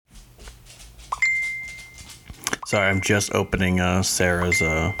Sorry, I'm just opening Sarah's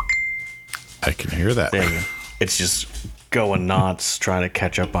I can hear that. thing. It's just going nuts trying to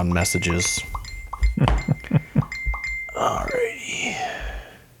catch up on messages. Alrighty.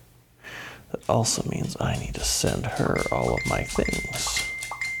 That also means I need to send her all of my things.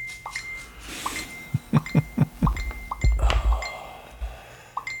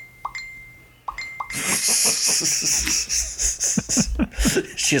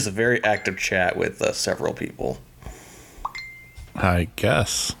 She has a very active chat with several people. I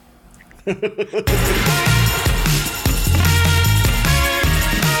guess. And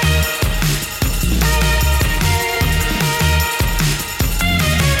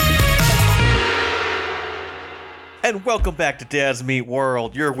welcome back to Dad's Meat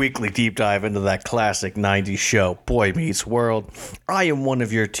World, your weekly deep dive into that classic 90s show, Boy Meets World. I am one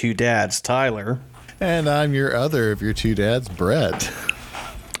of your two dads, Tyler. And I'm your other of your two dads, Brett.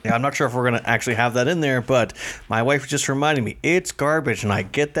 Yeah, I'm not sure if we're going to actually have that in there, but my wife just reminded me, it's garbage, and I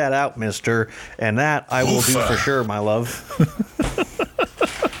get that out, mister. And that I will do for sure, my love.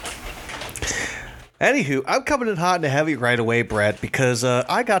 Anywho, I'm coming in hot and heavy right away, Brett, because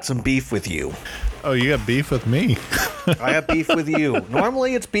I got some beef with you. Oh, you got beef with me? I have beef with you.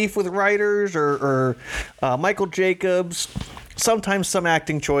 Normally it's beef with writers or Michael Jacobs, sometimes some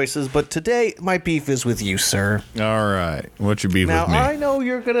acting choices, but today my beef is with you, sir. All right. What's your beef Now, with me? I know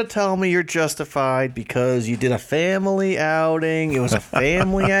you're going to tell me you're justified because you did a family outing. It was a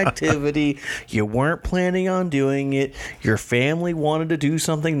family activity. You weren't planning on doing it. Your family wanted to do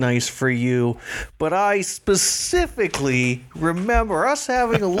something nice for you. But I specifically remember us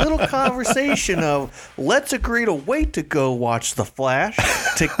having a little conversation of, let's agree to wait to go watch The Flash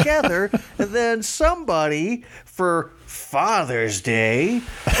together. And then somebody, for Father's Day,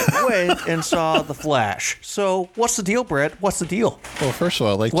 went and saw The Flash. So what's the deal, Brett? What's the deal? Well, first of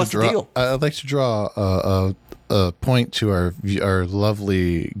all, I'd like to draw a point to our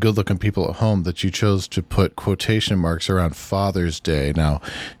lovely, good-looking people at home that you chose to put quotation marks around Father's Day. Now,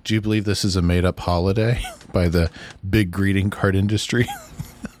 do you believe this is a made-up holiday by the big greeting card industry?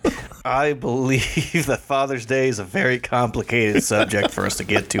 I believe that Father's Day is a very complicated subject for us to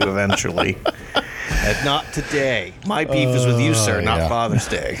get to eventually. And not today. My beef is with you, sir, not Father's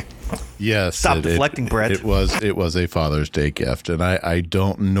Day. Yes. Stop deflecting, Brett. It was a Father's Day gift, and I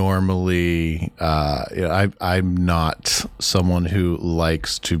don't normally. I'm not someone who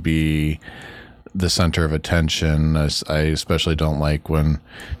likes to be the center of attention. I especially don't like when,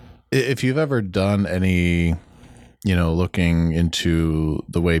 if you've ever done any, looking into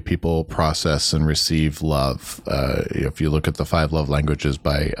the way people process and receive love. If you look at the 5 Love Languages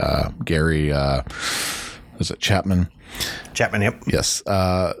by Gary, is it Chapman? Chapman, yep. Yes.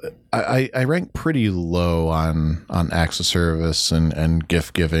 I rank pretty low on acts of service and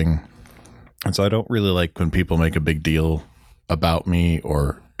gift giving. And so I don't really like when people make a big deal about me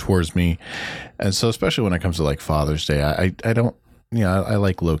or towards me. And so especially when it comes to like Father's Day, I don't, I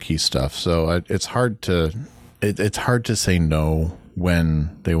like low key stuff. So it's hard to say no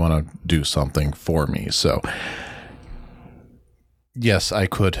when they want to do something for me. So yes, I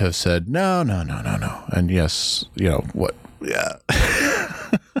could have said no. And yes, what? Yeah.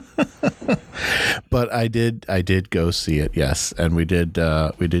 But I did go see it. Yes. And we did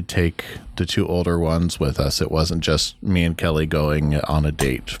take the 2 older ones with us. It wasn't just me and Kelly going on a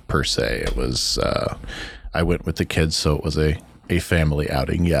date per se. It was, I went with the kids. So it was a family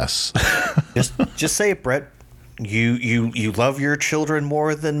outing. Yes. Just say it, Brett. You love your children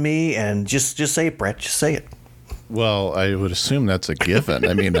more than me, and just say it, Brett. Just say it. Well, I would assume that's a given.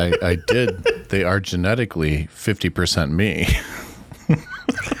 I mean, I did. They are genetically 50% me.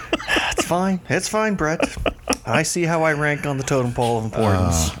 It's fine, Brett. I see how I rank on the totem pole of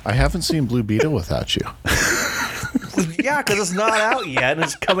importance. I haven't seen Blue Beetle without you. Yeah, because it's not out yet, and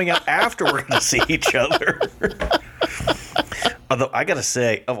it's coming out after we're going to see each other. Although, I got to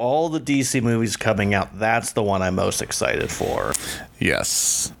say, of all the DC movies coming out, that's the one I'm most excited for.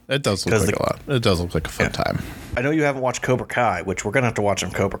 Yes. It does look like a lot. It does look like a fun time. I know you haven't watched Cobra Kai, which we're going to have to watch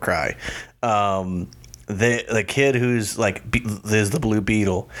on Cobra Kai. The kid who's like is the Blue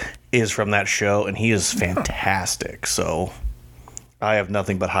Beetle is from that show, and he is fantastic. So I have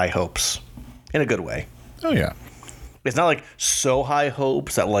nothing but high hopes in a good way. Oh, yeah. It's not like so high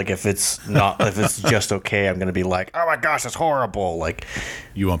hopes that like if it's just okay, I'm gonna be like, oh my gosh, it's horrible. Like,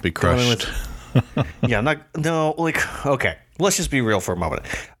 you won't be crushed. Okay. Let's just be real for a moment.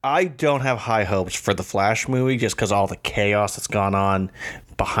 I don't have high hopes for the Flash movie just because all the chaos that's gone on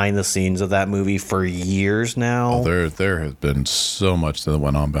behind the scenes of that movie for years now. Oh, there has been so much that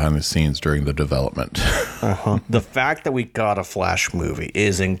went on behind the scenes during the development. The fact that we got a Flash movie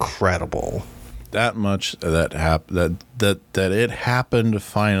is incredible. that much that it happened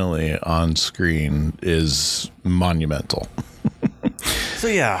finally on screen is monumental. So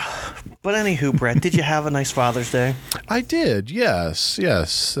yeah, but anywho, Brett, did you have a nice Father's Day? I did, yes.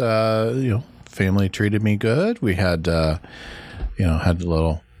 Family treated me good. We had had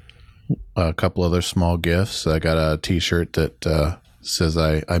a couple other small gifts. I got a T-shirt that says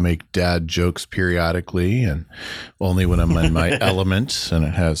I make dad jokes periodically and only when I'm in my element, and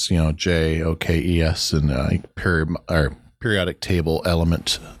it has JOKES and periodic table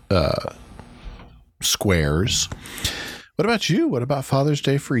element squares. What about you? What about Father's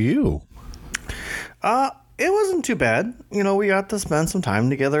Day for you? It wasn't too bad. We got to spend some time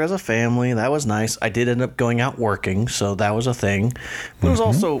together as a family. That was nice. I did end up going out working, so that was a thing. But it was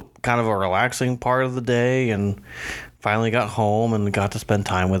also kind of a relaxing part of the day, and finally got home and got to spend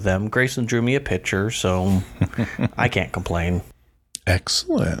time with them. Grayson drew me a picture, so I can't complain.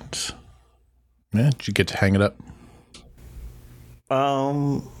 Excellent. Yeah, did you get to hang it up?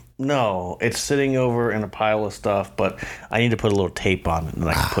 No, it's sitting over in a pile of stuff, but I need to put a little tape on it, and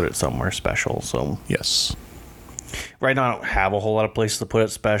I can put it somewhere special. So yes. Right now, I don't have a whole lot of places to put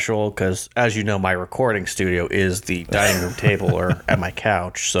it special because, as you know, my recording studio is the dining room table or at my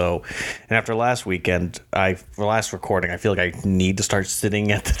couch. So, and after last weekend, for last recording, I feel like I need to start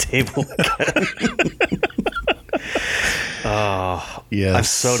sitting at the table again. Oh, yes. I'm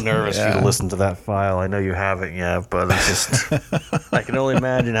so nervous for you to listen to that file. I know you haven't yet, but it's just, I can only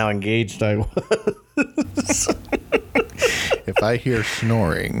imagine how engaged I was. If I hear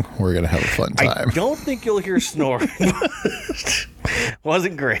snoring, we're going to have a fun time. I don't think you'll hear snoring.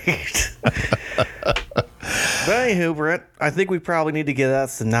 Wasn't great. But anywho, Brett, I think we probably need to get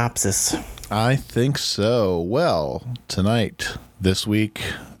that synopsis. I think so. Well, tonight, this week,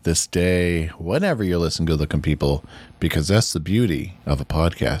 this day, whenever you're listening, Good Looking People, because that's the beauty of a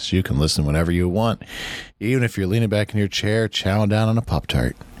podcast. You can listen whenever you want, even if you're leaning back in your chair, chowing down on a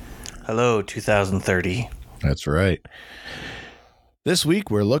Pop-Tart. Hello, 2030. That's right. This week,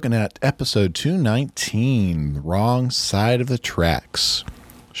 we're looking at episode 219, Wrong Side of the Tracks.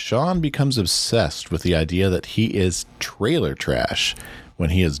 Sean becomes obsessed with the idea that he is trailer trash when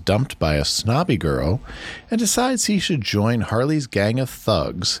he is dumped by a snobby girl and decides he should join Harley's gang of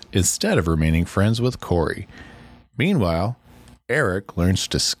thugs instead of remaining friends with Corey. Meanwhile, Eric learns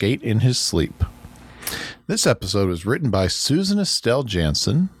to skate in his sleep. This episode was written by Susan Estelle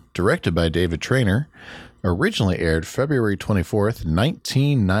Jansen, directed by David Trainer, originally aired February 24th,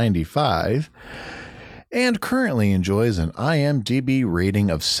 1995, and currently enjoys an IMDb rating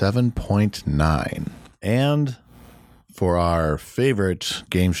of 7.9. And for our favorite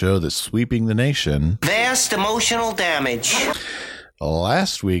game show that's sweeping the nation, vast emotional damage.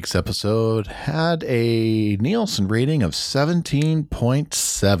 Last week's episode had a Nielsen rating of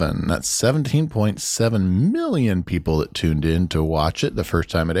 17.7. That's 17.7 million people that tuned in to watch it the first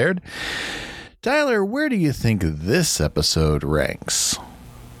time it aired. Tyler, where do you think this episode ranks?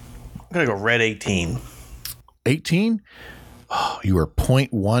 I'm going to go red 18. 18? Oh, you were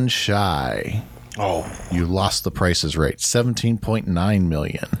 0.1 shy. Oh. You lost the Price is Right. 17.9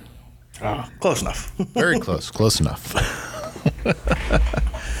 million. Close enough. Very close. Close enough.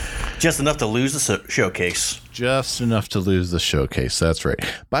 Just enough to lose the showcase. Just enough to lose the showcase. That's right.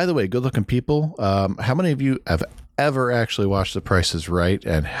 By the way, Good Looking People, how many of you have ever actually watched The Price is Right,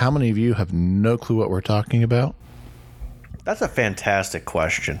 and how many of you have no clue what we're talking about? That's a fantastic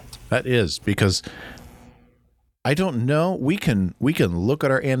question. That is, because I don't know. We can look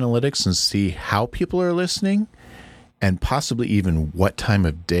at our analytics and see how people are listening and possibly even what time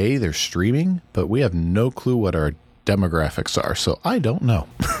of day they're streaming, but we have no clue what our demographics are, so I don't know.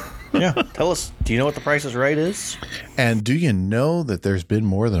 Yeah, tell us, do you know what The Price is Right is? And do you know that there's been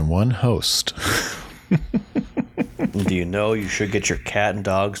more than one host? Do you know you should get your cat and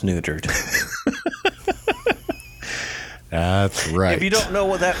dogs neutered? That's right. If you don't know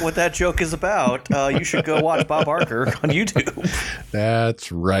what that joke is about, you should go watch Bob Barker on YouTube. That's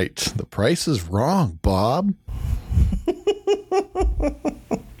right. The price is wrong, Bob.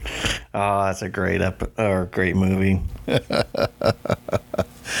 Oh, that's a great movie.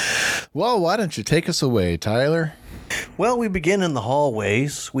 Well, why don't you take us away, Tyler? Well, we begin in the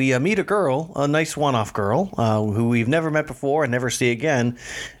hallways. We meet a girl, a nice one-off girl, who we've never met before and never see again.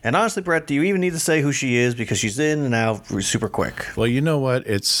 And honestly, Brett, do you even need to say who she is? Because she's in and out super quick. Well, you know what?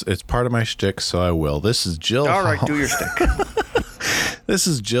 It's part of my shtick, so I will. This is Jill. All right, do your shtick. This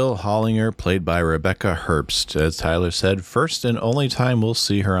is Jill Hollinger, played by Rebecca Herbst. As Tyler said, first and only time we'll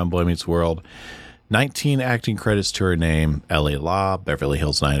see her on Boy Meets World. 19 acting credits to her name: L.A. Law, Beverly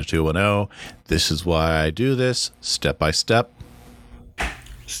Hills 90210. This Is Why I Do This, Step by Step.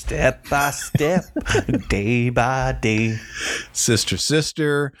 Step by step, day by day.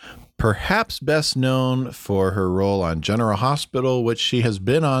 Sister, perhaps best known for her role on General Hospital, which she has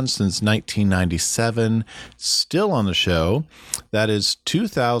been on since 1997, still on the show. That is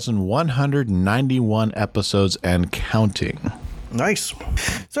 2,191 episodes and counting. Nice.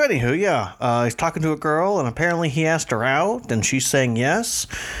 So anywho, yeah, he's talking to a girl, and apparently he asked her out, and she's saying yes,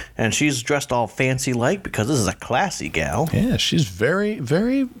 and she's dressed all fancy-like because this is a classy gal. Yeah, she's very,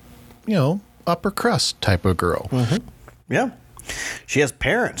 very, upper crust type of girl. Mm-hmm. Yeah. She has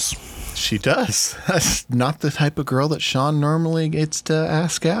parents. She does. That's not the type of girl that Sean normally gets to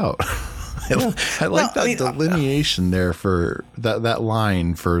ask out. I like that delineation there for that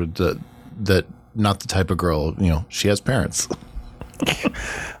line for that not the type of girl, she has parents.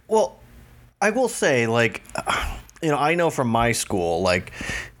 Well, I will say, I know from my school,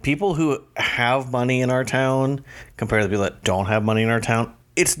 people who have money in our town compared to people that don't have money in our town,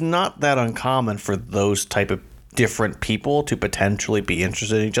 it's not that uncommon for those type of different people to potentially be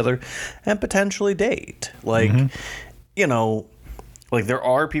interested in each other and potentially date. There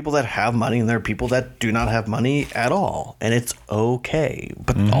are people that have money and there are people that do not have money at all, and it's okay.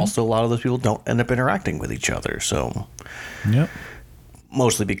 But also a lot of those people don't end up interacting with each other. So, yep.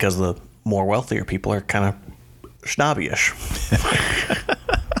 Mostly because the more wealthier people are kind of snobby-ish.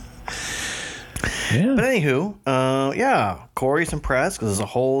 Yeah. But anywho, Corey's impressed because there's a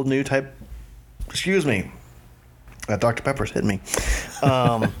whole new type. Excuse me. Dr. Pepper's hit me.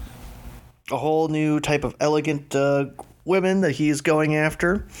 A whole new type of elegant women that he's going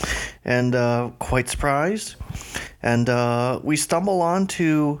after, and quite surprised. And we stumble on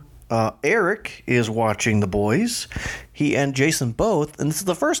to Eric is watching The Boys. He and Jason both, and this is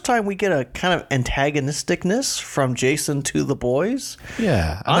the first time we get a kind of antagonisticness from Jason to The Boys.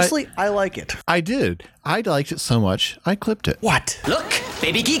 Yeah. Honestly, I like it. I did. I liked it so much, I clipped it. What? Look,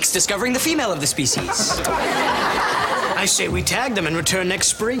 baby geeks discovering the female of the species. I say we tag them and return next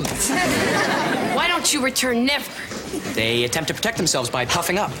spring. Why don't you return never? They attempt to protect themselves by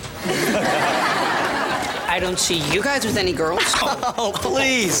puffing up. I don't see you guys with any girls. Oh,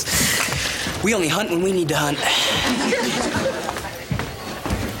 please. We only hunt when we need to hunt.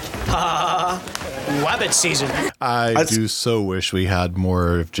 Wabbit season. I do so wish we had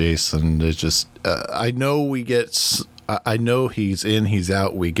more of Jason. It's just, I know I know he's in, he's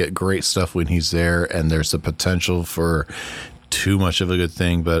out. We get great stuff when he's there, and there's a potential for too much of a good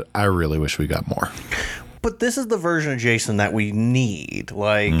thing, but I really wish we got more. But this is the version of Jason that we need.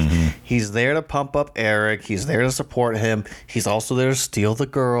 He's there to pump up Eric. He's there to support him. He's also there to steal the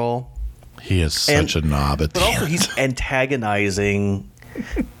girl. He is such a knob at the But also end. he's antagonizing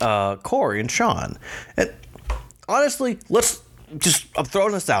Corey and Sean. And honestly, I'm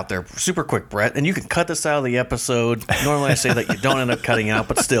throwing this out there super quick, Brett, and you can cut this out of the episode. Normally I say that you don't end up cutting out,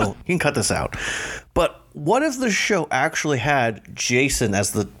 but still, you can cut this out. But what if the show actually had Jason as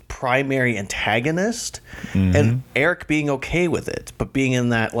the primary antagonist and Eric being okay with it, but being in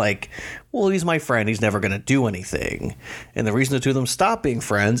that he's my friend, he's never going to do anything. And the reason the two of them stop being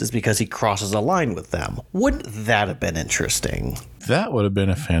friends is because he crosses a line with them. Wouldn't that have been interesting? That would have been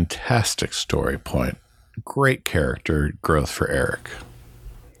a fantastic story point. Great character growth for Eric.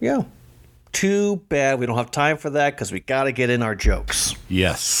 Yeah. Too bad we don't have time for that because we got to get in our jokes.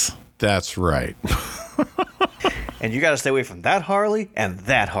 Yes, that's right. And you got to stay away from that Harley and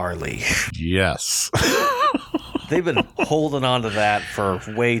that Harley. Yes. They've been holding on to that for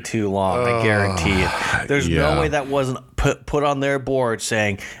way too long, I guarantee it. There's no way that wasn't put on their board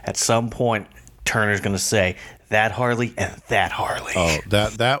saying at some point Turner's going to say that Harley and that Harley. Oh,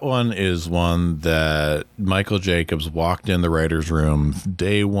 that one is one that Michael Jacobs walked in the writer's room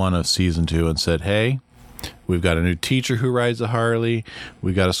day one of season 2 and said, hey, we've got a new teacher who rides a Harley.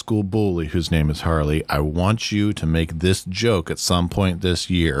 We got a school bully whose name is Harley. I want you to make this joke at some point this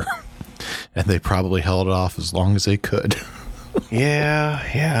year. And they probably held it off as long as they could.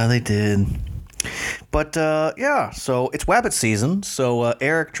 Yeah, they did. But, so it's Wabbit season. So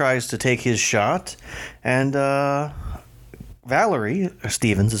Eric tries to take his shot. And Valerie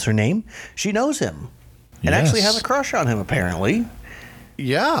Stevens is her name. She knows him. And actually has a crush on him, apparently.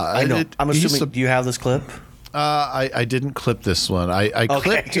 Yeah. I know. I'm assuming, do you have this clip? I didn't clip this one. I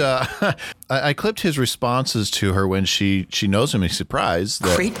clipped I clipped his responses to her when she knows him. He's surprised.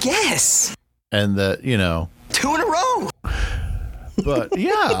 Great guess. And that, 2 in a row. But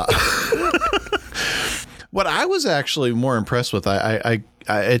yeah. What I was actually more impressed with,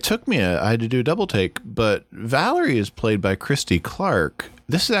 it took me I had to do a double take, but Valerie is played by Christy Clark.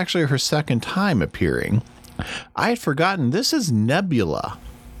 This is actually her second time appearing. I had forgotten this is Nebula.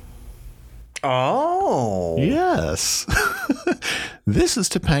 Oh. Yes. This is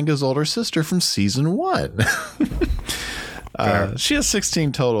Topanga's older sister from season 1. She has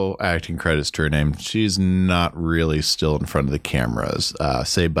 16 total acting credits to her name. She's not really still in front of the cameras.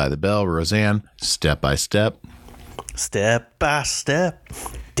 Saved by the Bell, Roseanne, Step by Step. Step by step,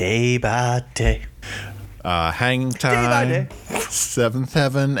 day by day. Hanging Time, Day by day. Seventh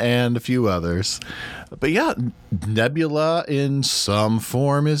Heaven, and a few others. But yeah, Nebula in some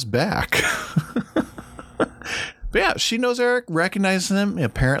form is back. But yeah, she knows Eric, recognizes him.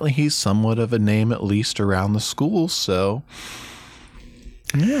 Apparently, he's somewhat of a name, at least around the school. So,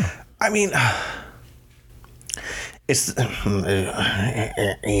 yeah. I mean, it's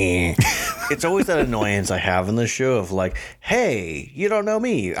always that annoyance I have in the show of like, hey, you don't know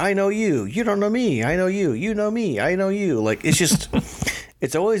me, I know you. You don't know me, I know you. You know me, I know you. Like, it's just,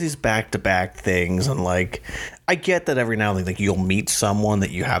 it's always these back-to-back things. And like, I get that every now and then, like, you'll meet someone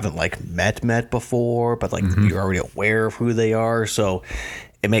that you haven't like met before, but like you're already aware of who they are. So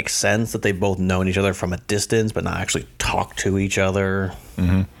it makes sense that they've both known each other from a distance, but not actually talk to each other.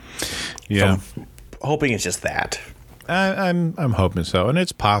 Yeah. So I'm hoping it's just that. I'm hoping so. And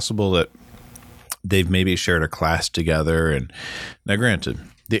it's possible that they've maybe shared a class together. And now, granted,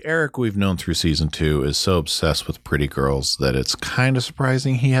 the Eric we've known through season 2 is so obsessed with pretty girls that it's kind of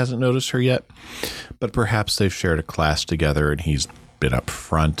surprising he hasn't noticed her yet. But perhaps they've shared a class together and he's been up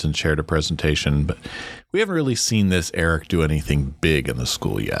front and shared a presentation. But we haven't really seen this Eric do anything big in the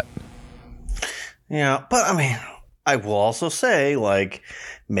school yet. Yeah, but I mean, I will also say, like,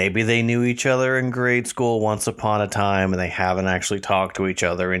 maybe they knew each other in grade school once upon a time and they haven't actually talked to each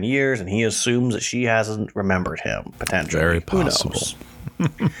other in years, and he assumes that she hasn't remembered him, potentially. Very Who possible. knows?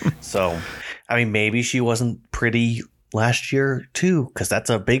 So, I mean, maybe she wasn't pretty last year, too, because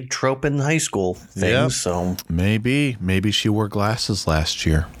that's a big trope in high school thing. Yep. So Maybe she wore glasses last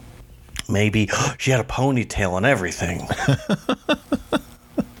year. maybe she had a ponytail and everything.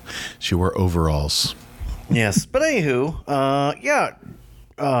 She wore overalls. Yes, but anywho, yeah.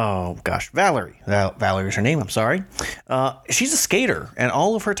 Oh gosh, Valerie. Valerie's her name. I'm sorry. She's a skater, and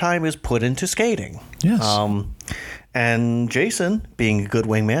all of her time is put into skating. Yes. And Jason, being a good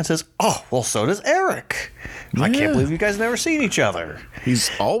wingman, says, "Oh, well, so does Eric. I Yeah. can't believe you guys never seen each other."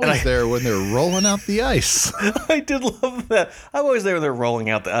 He's always there when they're rolling out the ice. I did love that. I'm always there when they're rolling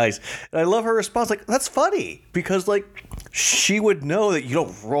out the ice, and I love her response. Like, that's funny because like she would know that you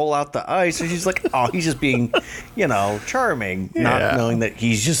don't roll out the ice, and she's like, "Oh, he's just being, charming, Yeah. not knowing that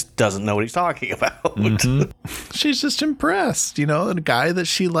he just doesn't know what he's talking about." She's just impressed, a guy that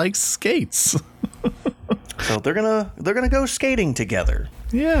she likes skates. So they're gonna go skating together.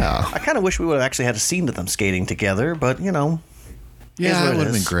 Yeah. I kind of wish we would have actually had a scene of them skating together, but Yeah, what it it would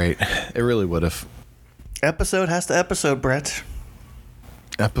have been is. great. It really would have. episode has to episode, Brett.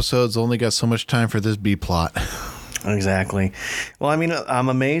 Episodes only got so much time for this B plot. Exactly. Well, I mean, I'm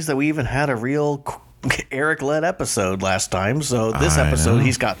amazed that we even had a real Eric-led episode last time. So this I episode, know.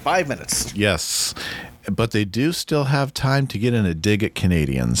 he's got 5 minutes. Yes. But they do still have time to get in a dig at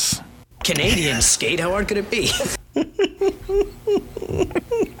Canadians. Canadian skate? How hard could it be?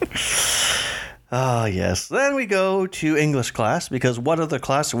 Ah, yes. Then we go to English class, because what other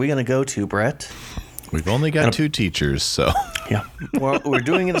class are we going to go to, Brett? We've only got 2 teachers, so. Yeah. Well, we're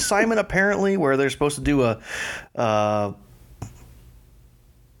doing an assignment, apparently, where they're supposed to do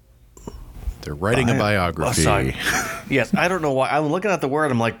They're writing a biography. sorry. Yes, I don't know why. I'm looking at the word.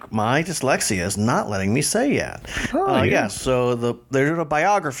 I'm like, my dyslexia is not letting me say yet. Oh, yeah. So they're doing a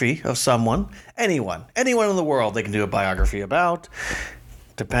biography of someone. Anyone in the world they can do a biography about.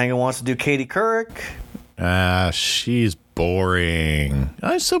 Topanga wants to do Katie Couric. She's boring.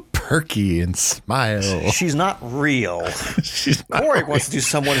 I'm so perky and smile. She's not real. She's not Couric wants to do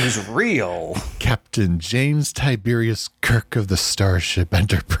someone who's real. Captain James Tiberius Kirk of the Starship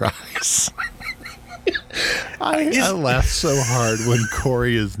Enterprise. I laugh so hard when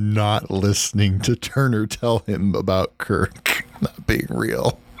Corey is not listening to Turner tell him about Kirk not being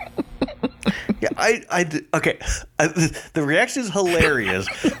real. Yeah, okay. The reaction is hilarious,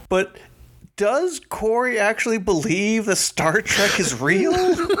 but does Corey actually believe that Star Trek is real?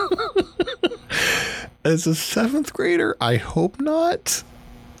 As a 7th grader, I hope not.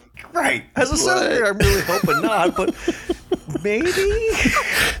 Right. As a senator, I'm really hoping not, but maybe?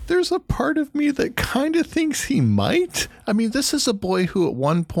 There's a part of me that kind of thinks he might. I mean, this is a boy who at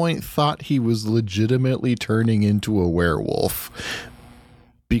one point thought he was legitimately turning into a werewolf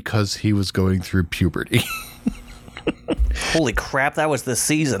because he was going through puberty. Holy crap, that was this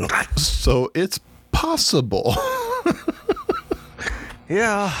season. So it's possible.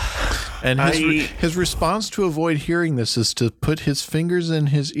 Yeah. And his response to avoid hearing this is to put his fingers in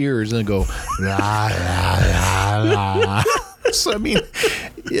his ears and go, la, la, la, la. So, I mean,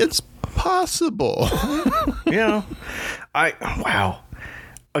 it's possible. Yeah. Wow.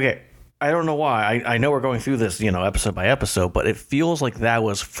 Okay. I don't know why. I know we're going through this, episode by episode, but it feels like that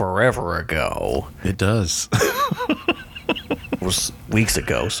was forever ago. It does. It was weeks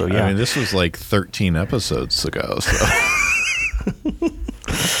ago. So, yeah. I mean, this was like 13 episodes ago. So.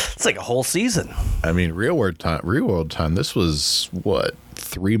 It's like a whole season. I mean, real world time. This was,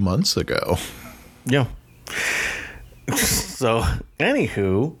 3 months ago? Yeah. So,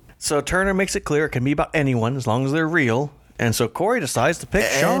 anywho, Turner makes it clear it can be about anyone as long as they're real. And so Corey decides to pick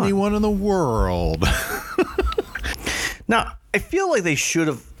Sean. Anyone in the world. Now, I feel like they should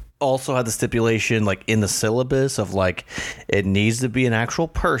have also had the stipulation like in the syllabus of like it needs to be an actual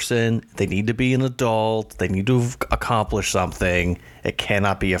person. They need to be an adult. They need to have accomplished something. It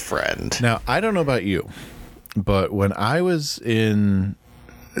cannot be a friend. Now, I don't know about you, but when I was in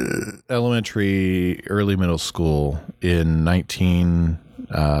elementary, early middle school in in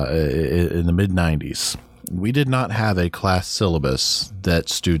the mid 90s, we did not have a class syllabus that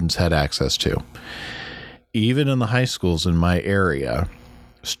students had access to. Even in the high schools in my area,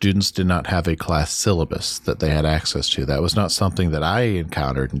 students did not have a class syllabus that they had access to. That was not something that I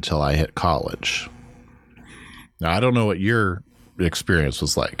encountered until I hit college. Now, I don't know what your experience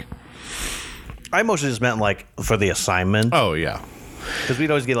was like. I mostly just meant like for the assignment. Oh, yeah. Because we'd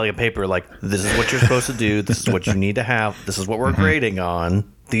always get like a paper like, this is what you're supposed to do. This is what you need to have. This is what we're grading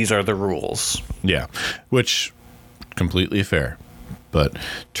on. These are the rules. Yeah, which completely fair. But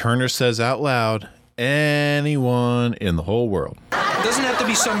Turner says out loud, anyone in the whole world. It doesn't have to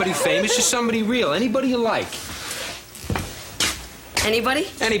be somebody famous, just somebody real. Anybody you like. Anybody?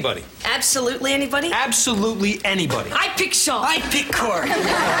 Anybody. Absolutely anybody? Absolutely anybody. I pick Sean. I pick Corey.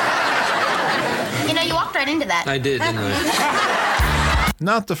 You walked right into that. I did, didn't I?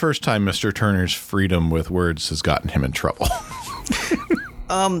 Not the first time Mr. Turner's freedom with words has gotten him in trouble.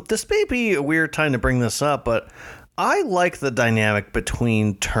 This may be a weird time to bring this up, but I like the dynamic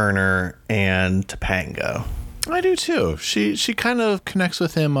between Turner and Topanga. I do too. She kind of connects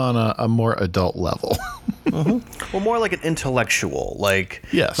with him on a more adult level. Well, more like an intellectual. Like,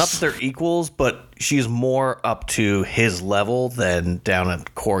 yes. Not that they're equals, but she's more up to his level than down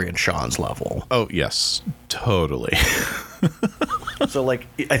at Corey and Sean's level. Oh, yes. Totally. So, like,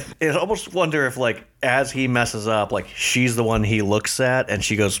 I almost wonder if, like, as he messes up, like, she's the one he looks at, and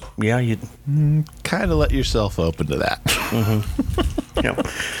she goes, yeah, you... Kind of let yourself open to that.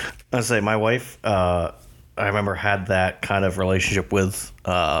 I say, my wife, I remember, had that kind of relationship with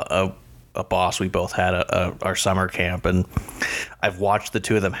a boss we both had at our summer camp, and I've watched the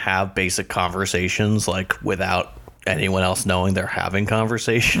two of them have basic conversations, like, without anyone else knowing they're having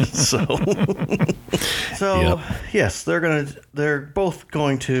conversations. So yep. Yes, they're both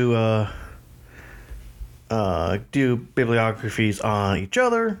going to do bibliographies on each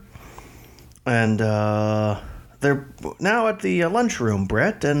other, and they're now at the lunchroom,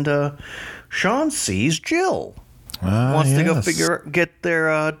 Brett, and Sean sees Jill. Wants to go get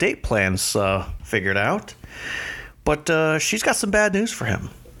their date plans figured out, but she's got some bad news for him.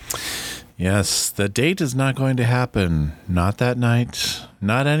 Yes, the date is not going to happen. Not that night.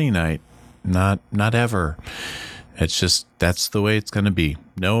 Not any night. Not ever. It's just, that's the way it's going to be.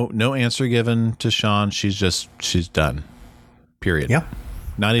 No answer given to Sean. She's done. Period. Yep.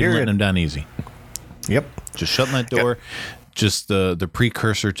 Not even letting him down easy. Yep. Just shutting that door. Just the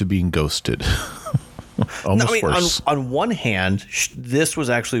precursor to being ghosted. Almost worse. On one hand, this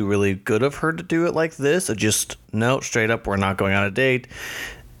was actually really good of her to do it like this. Straight up, we're not going on a date.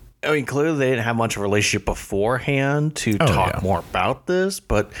 I mean, clearly they didn't have much of a relationship beforehand to talk more about this,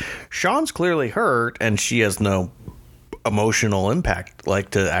 but Sean's clearly hurt, and she has no emotional impact,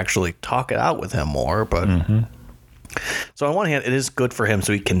 like, to actually talk it out with him more. But so on one hand, it is good for him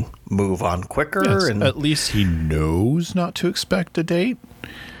so he can move on quicker. Yes, and at least he knows not to expect a date.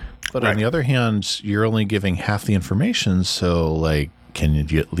 But on the other hand, you're only giving half the information, so, like, can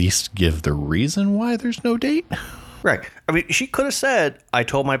you at least give the reason why there's no date? Right. I mean, she could have said, I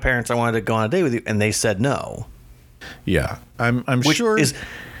told my parents I wanted to go on a date with you, and they said no. Yeah. I'm sure in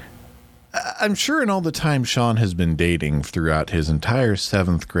all the time Sean has been dating throughout his entire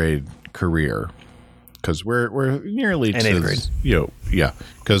 7th grade career, because we're nearly and 8th grade.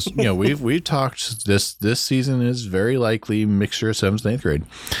 Because we've talked, this season is very likely mixture of 7th and 8th grade.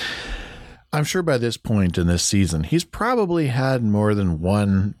 I'm sure by this point in this season, he's probably had more than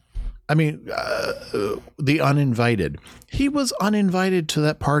one. I mean, the uninvited. He was uninvited to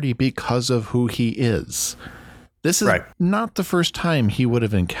that party because of who he is. This is not the first time he would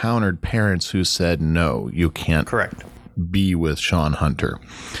have encountered parents who said, no, you can't be with Shawn Hunter.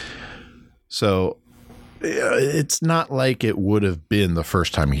 So it's not like it would have been the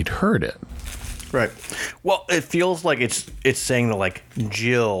first time he'd heard it. Right. Well, it feels like it's saying that, like,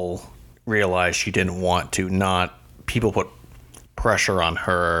 Jill realized she didn't want to, not people put pressure on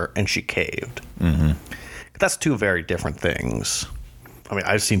her and she caved. Mm-hmm. That's two very different things. I mean,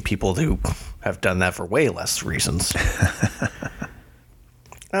 I've seen people who have done that for way less reasons.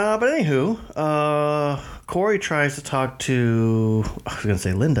 But anywho, Corey tries to talk to, I was going to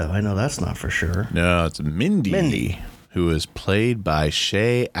say Linda. I know that's not for sure. No, it's Mindy. Who is played by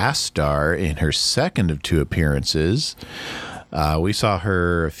Shay Astar in her second of 2 appearances. We saw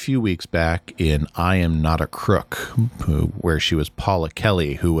her a few weeks back in I Am Not a Crook, where she was Paula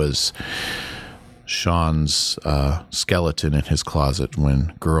Kelly, who was Sean's skeleton in his closet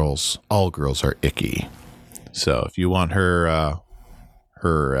when all girls are icky. So if you want her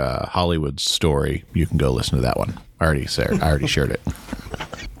Hollywood story, you can go listen to that one. I already shared it.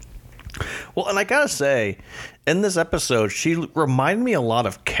 Well, and I gotta say, in this episode, she reminded me a lot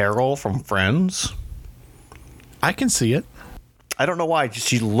of Carol from Friends. I can see it. I don't know why.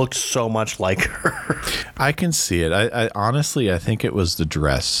 She looked so much like her. I can see it. I honestly, I think it was the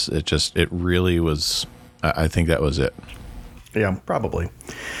dress. It really was. I think that was it. Yeah, probably.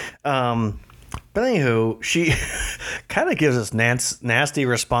 But anywho, she kind of gives us nasty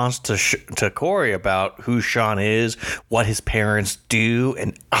response to Corey about who Shawn is, what his parents do,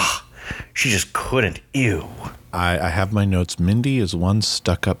 and she just couldn't. Ew. I have my notes. Mindy is one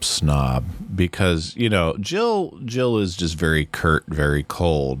stuck-up snob because, Jill is just very curt, very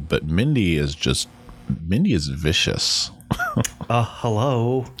cold, but Mindy is vicious.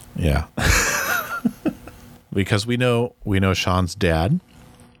 Hello. Yeah. Because we know Shawn's dad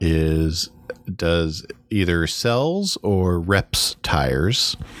does either sells or reps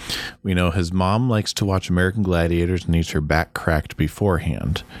tires. We know his mom likes to watch American Gladiators and needs her back cracked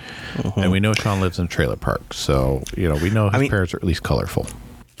beforehand. And we know Shawn lives in a trailer park. So, we know his parents are at least colorful.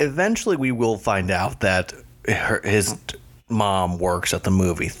 Eventually we will find out that his mom works at the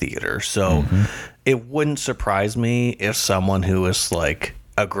movie theater. So it wouldn't surprise me if someone who is like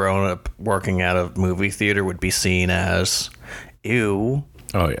a grown-up working at a movie theater would be seen as ew.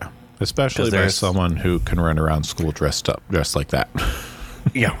 Oh, yeah. Especially by someone who can run around school dressed like that.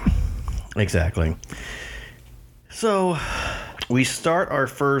 Yeah, exactly. So we start our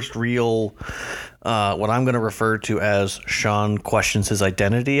first real, what I'm going to refer to as Shawn questions his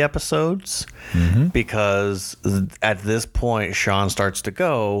identity episodes, because at this point, Shawn starts to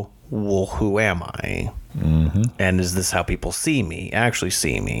go, well, who am I? And is this how people actually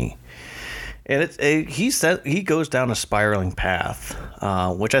see me? And he goes down a spiraling path,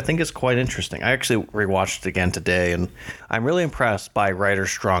 which I think is quite interesting. I actually rewatched it again today, and I'm really impressed by Ryder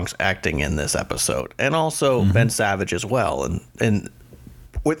Strong's acting in this episode, and also Ben Savage as well. And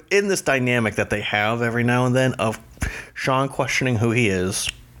within this dynamic that they have every now and then of Shawn questioning who he is,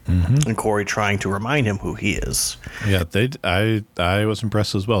 and Corey trying to remind him who he is. Yeah, I was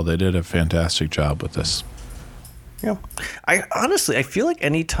impressed as well. They did a fantastic job with this. Yeah. I feel like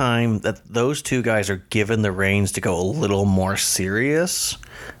any time that those two guys are given the reins to go a little more serious,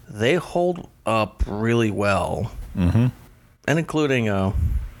 they hold up really well. And including Will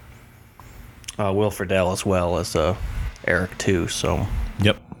Friedle as well as Eric too. So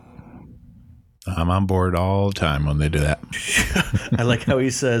yep, I'm on board all the time when they do that. I like how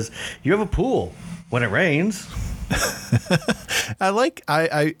he says, "You have a pool when it rains."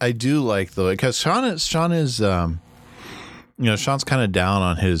 I do like though, because Shawn is Shawn's kind of down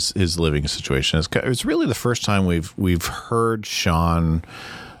on his living situation. It's really the first time we've heard Shawn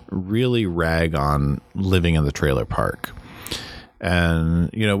really rag on living in the trailer park.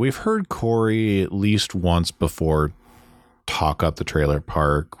 And we've heard Corey at least once before talk up the trailer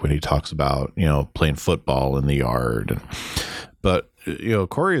park when he talks about playing football in the yard. But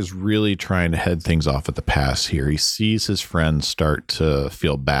Corey is really trying to head things off at the pass here. He sees his friends start to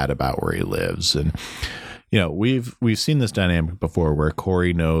feel bad about where he lives, and we've seen this dynamic before where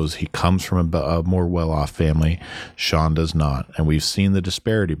Corey knows he comes from a more well-off family. Shawn does not, and we've seen the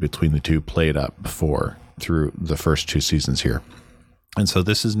disparity between the two played up before through the first 2 seasons here. And so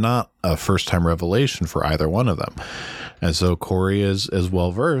this is not a first-time revelation for either one of them. And so Corey is as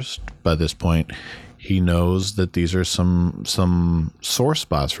well-versed by this point. He knows that these are some sore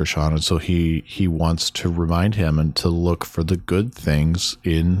spots for Shawn, and so he wants to remind him and to look for the good things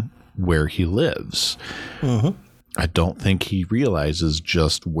in where he lives. I don't think he realizes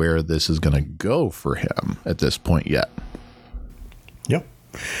just where this is going to go for him at this point yet. Yep.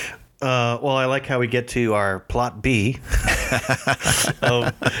 Well, I like how we get to our plot B.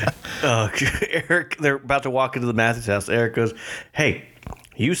 Eric, they're about to walk into the Matthews house. Eric goes, "Hey,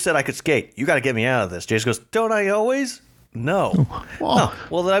 you said I could skate. You got to get me out of this." Jason goes, "Don't I always?" "No."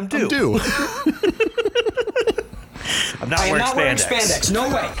 Well, then I'm due. I'm not wearing spandex.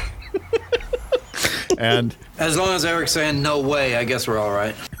 No way. And As long as Eric's saying no way, I guess we're all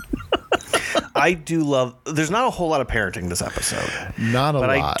right. I do love. There's not a whole lot of parenting this episode. not a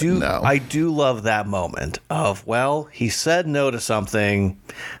But lot. No. I do love that moment of, well, he said no to something.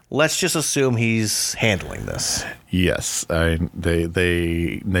 Let's just assume he's handling this. Yes,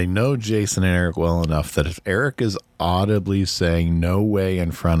 they know Jason and Eric well enough that if Eric is audibly saying no way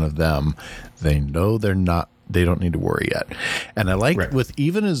in front of them, they know they're not. They don't need to worry yet. And I like with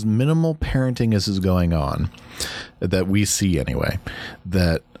even as minimal parenting as is going on, that we see anyway,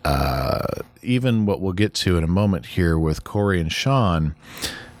 that even what we'll get to in a moment here with Corey and Sean,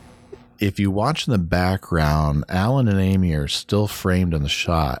 if you watch in the background, Alan and Amy are still framed in the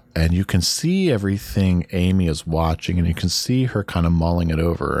shot, and you can see everything Amy is watching, and you can see her kind of mulling it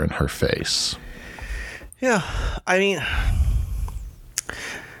over in her face. Yeah, I mean,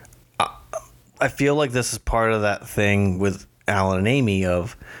 I feel like this is part of that thing with Alan and Amy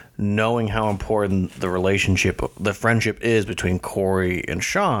of knowing how important the relationship, the friendship is between Corey and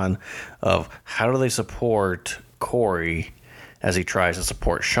Sean, of how do they support Corey as he tries to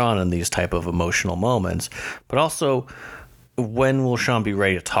support Sean in these type of emotional moments, but also when will Sean be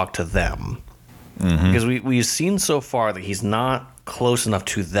ready to talk to them? Because we've seen so far that he's not close enough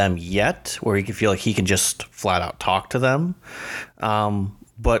to them yet where he can feel like he can just flat out talk to them.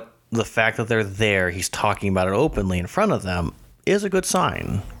 But the fact that they're there, he's talking about it openly in front of them, is a good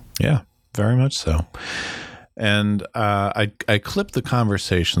sign. Yeah, very much so. And I clipped the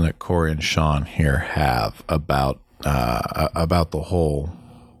conversation that Corey and Sean here have about the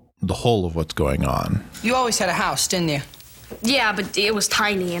whole of what's going on. You always had a house, didn't you? Yeah, but it was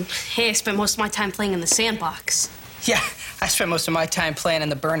tiny, and hey, I spent most of my time playing in the sandbox. Yeah, I spent most of my time playing in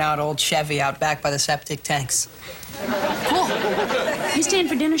the burnout old Chevy out back by the septic tanks. Cool. You staying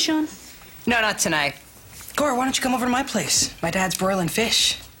for dinner, Sean? No, not tonight. Cora, why don't you come over to my place? My dad's broiling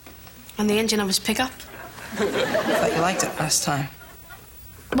fish. On the engine of his pickup? I thought you liked it last time.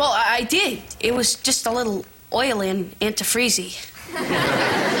 Well, I did. It was just a little oily and antifreezy.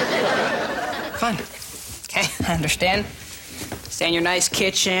 Fun. Okay, I understand. Stay in your nice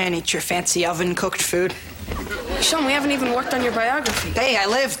kitchen, eat your fancy oven-cooked food. Sean, we haven't even worked on your biography. Hey, I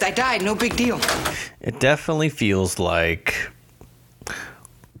lived, I died, no big deal. It definitely feels like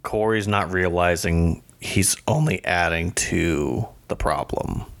Corey's not realizing he's only adding to the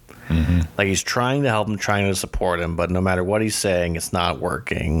problem. Like he's trying to help him, trying to support him, but no matter what he's saying, it's not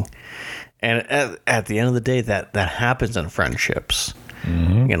working. And at the end of the day, that happens in friendships.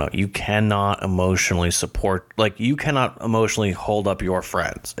 You know, you cannot emotionally support, like you cannot emotionally hold up your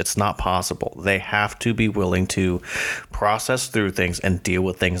friends. It's not possible. They have to be willing to process through things and deal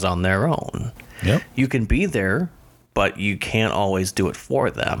with things on their own. Yep. You can be there, but you can't always do it for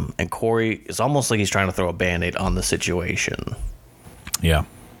them. And Corey is almost like he's trying to throw a Band-Aid on the situation. Yeah,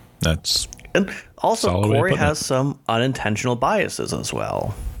 that's... And also, solid way of Corey putting has some unintentional biases as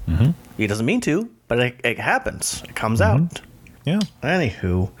well. He doesn't mean to, but it happens. It comes out. Yeah.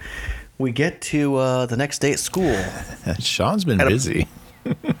 Anywho, we get to the next day at school. Sean's been busy.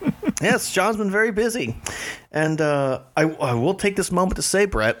 Yes, John's been very busy. And I will take this moment to say,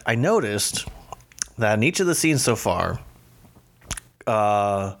 Brett, I noticed that in each of the scenes so far,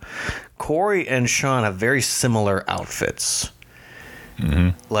 Corey and Sean have very similar outfits.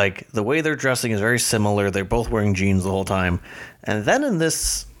 Like, the way they're dressing is very similar. They're both wearing jeans the whole time. And then in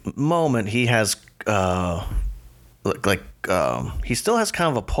this moment, he has, he still has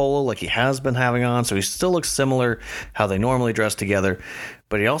kind of a polo like he has been having on, so he still looks similar how they normally dress together.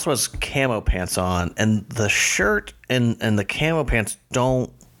 But he also has camo pants on, and the shirt and the camo pants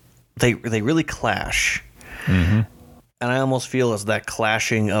they really clash. And I almost feel as that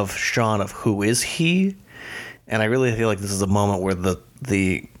clashing of Sean of who is he. And I really feel like this is a moment where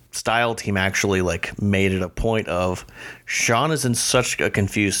the style team actually like made it a point of Sean is in such a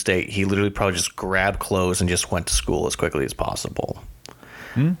confused state. He literally probably just grabbed clothes and just went to school as quickly as possible.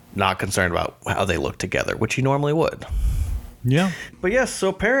 Not concerned about how they look together, which he normally would. Yeah. But yes, so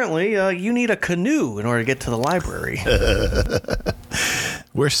apparently you need a canoe in order to get to the library.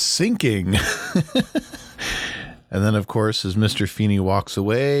 We're sinking. And then, of course, as Mr. Feeney walks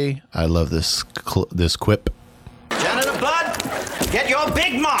away, I love this quip. Janitor Bud, get your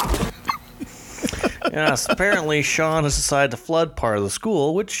big mop. Yes, apparently Sean has decided to flood part of the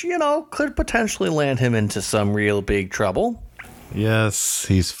school, which, you know, could potentially land him into some real big trouble. Yes,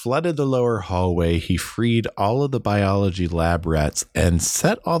 he's flooded the lower hallway. He freed all of the biology lab rats and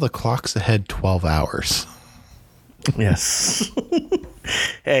set all the clocks ahead 12 hours. Yes.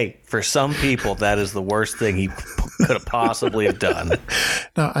 Hey, for some people, that is the worst thing he could have possibly have done.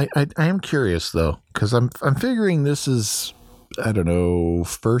 Now, I am curious, though, because I'm figuring this is, I don't know,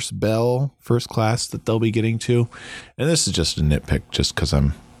 first class that they'll be getting to. And this is just a nitpick just because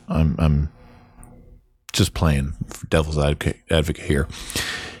I'm just playing devil's advocate here.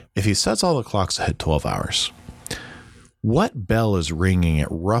 If he sets all the clocks ahead 12 hours, what bell is ringing at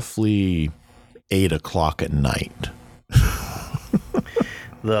roughly 8 o'clock at night?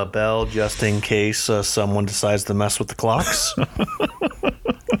 The bell, just in case someone decides to mess with the clocks.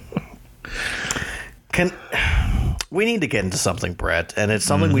 We need to get into something, Brett, and it's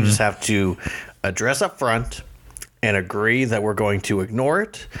something we just have to address up front and agree that we're going to ignore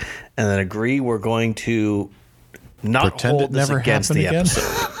it, and then agree we're going to not pretend hold it this never against the happened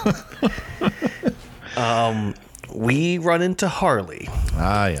episode. We run into Harley.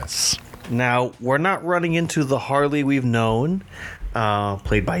 Ah, yes. Now, we're not running into the Harley we've known,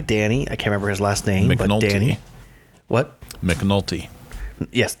 played by Danny. I can't remember his last name, but McNulty. Danny. What? McNulty.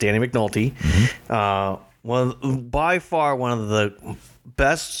 Yes, Danny McNulty. By far one of the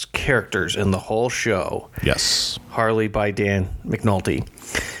best characters in the whole show. Yes. Harley by Dan McNulty.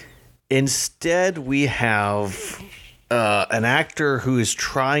 Instead, we have an actor who is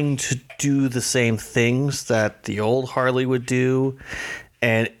trying to do the same things that the old Harley would do,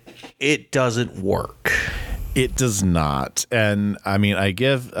 and it doesn't work. It does not. And I mean, I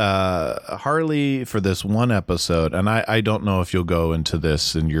give Harley for this one episode, and I don't know if you'll go into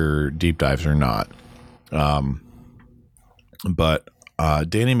this in your deep dives or not. But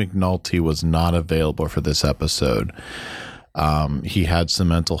Danny McNulty was not available for this episode. He had some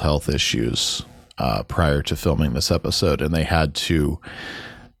mental health issues prior to filming this episode, and they had to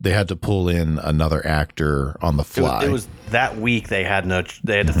pull in another actor on the fly. It was that week they had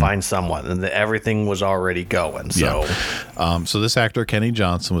to find someone, and everything was already going. So, so this actor Kenny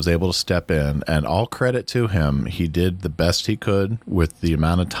Johnson was able to step in, and all credit to him. He did the best he could with the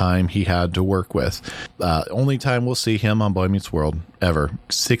amount of time he had to work with. Only time we'll see him on Boy Meets World ever.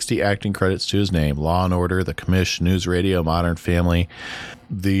 60 acting credits to his name: Law and Order, The Commish, News Radio, Modern Family.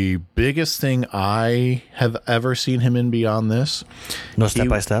 The biggest thing I have ever seen him in beyond this. No Step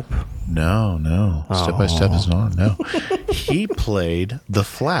by Step? No. Step by Step is not. No. He played the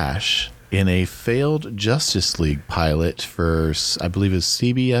Flash in a failed Justice League pilot for, I believe, it was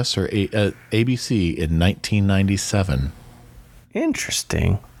CBS or ABC in 1997.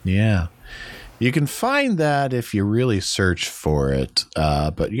 Interesting. Yeah. You can find that if you really search for it.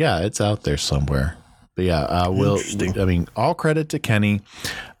 But yeah, it's out there somewhere. But yeah, all credit to Kenny.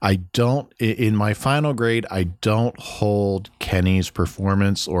 In my final grade, I don't hold Kenny's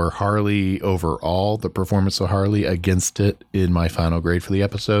performance or Harley overall, the performance of Harley, against it in my final grade for the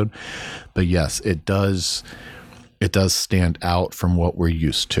episode. But yes, it does stand out from what we're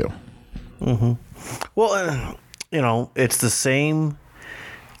used to. Mm-hmm. Well, it's the same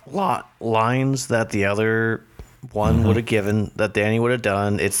lines that the other one would have given, that Danny would have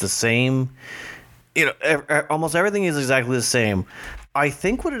done. It's the same. Almost everything is exactly the same. I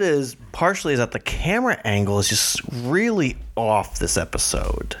think what it is partially is that the camera angle is just really off this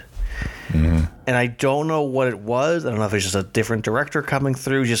episode. And I don't know what it was. I don't know if it's just a different director coming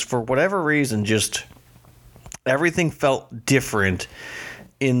through. Just for whatever reason, just everything felt different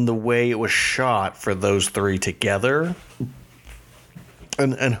in the way it was shot for those three together.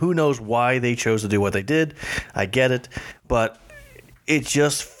 And who knows why they chose to do what they did. I get it. But it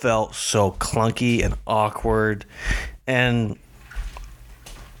just felt so clunky and awkward, and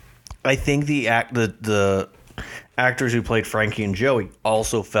I think the actors who played Frankie and Joey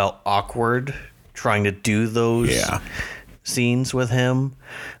also felt awkward trying to do those scenes with him.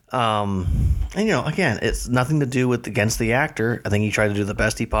 And again, it's nothing to do with against the actor. I think he tried to do the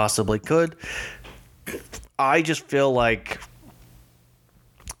best he possibly could. I just feel like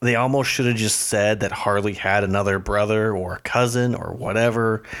they almost should have just said that Harley had another brother or a cousin or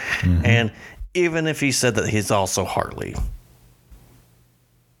whatever. And even if he said that he's also Harley,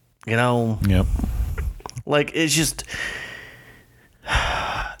 Yep. Like, it just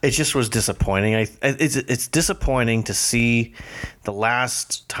was disappointing. It's disappointing to see the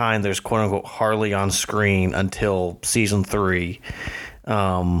last time there's quote unquote Harley on screen until season 3,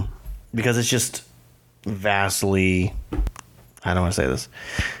 because it's just vastly, I don't want to say this,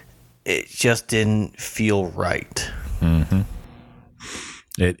 it just didn't feel right.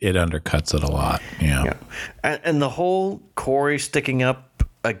 It undercuts it a lot. Yeah. And the whole Corey sticking up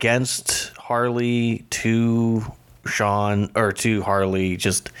against Harley to Sean or to Harley,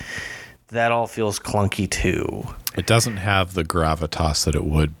 just that all feels clunky too. It doesn't have the gravitas that it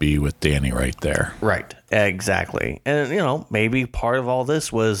would be with Danny right there. Right, exactly. And, maybe part of all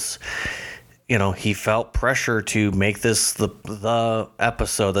this was, he felt pressure to make this the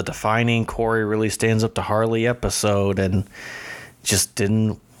episode, the defining Corey really stands up to Harley episode, and just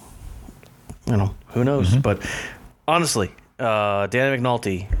didn't, who knows. But honestly, Danny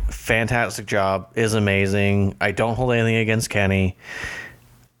McNulty, fantastic job, is amazing. I don't hold anything against Kenny.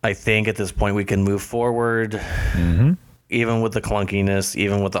 I think at this point we can move forward, even with the clunkiness,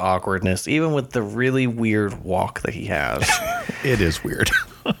 even with the awkwardness, even with the really weird walk that he has. It is weird.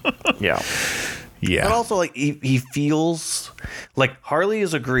 Yeah. Yeah. But also, he feels like Harley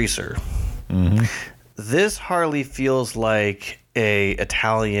is a greaser. This Harley feels like a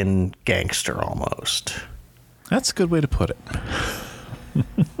Italian gangster almost. That's a good way to put it.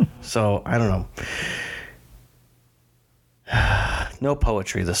 So, I don't know. No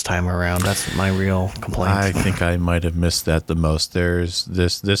poetry this time around. That's my real complaint. I think I might have missed that the most. There's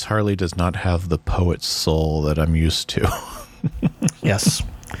this Harley does not have the poet's soul that I'm used to. Yes.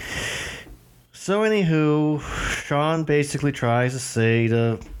 So anywho, Sean basically tries to say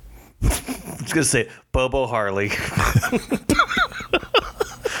to I was gonna say Bobo Harley.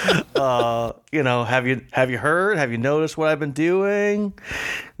 Have you heard? Have you noticed what I've been doing?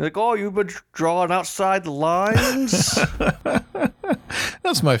 Like, oh, you've been drawing outside the lines.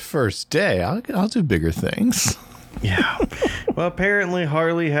 That's my first day. I'll do bigger things. Yeah. Well, apparently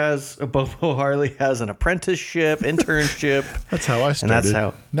Bobo Harley has an apprenticeship, internship. That's how I started. And that's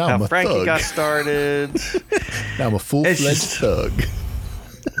how I'm a Frankie thug. got started. Now I'm a full-fledged thug.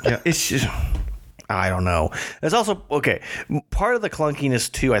 Yeah, it's just, I don't know. It's also, okay, part of the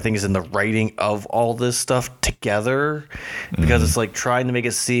clunkiness, too, I think, is in the writing of all this stuff together. Because it's like trying to make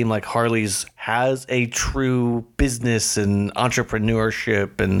it seem like Harley's has a true business and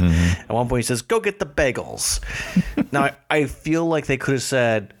entrepreneurship. And at one point he says, go get the bagels. Now, I feel like they could have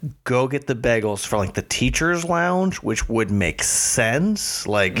said, go get the bagels for like the teacher's lounge, which would make sense.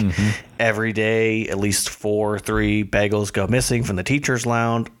 Like every day, at least 3 bagels go missing from the teacher's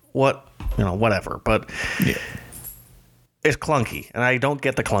lounge. Whatever. But it's clunky, and I don't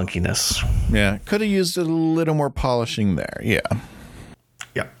get the clunkiness. Yeah, could have used a little more polishing there. Yeah.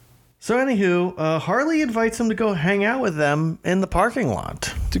 Yeah. So anywho, Harley invites him to go hang out with them in the parking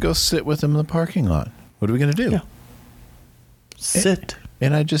lot. To go sit with him in the parking lot. What are we going to do? Yeah. Sit.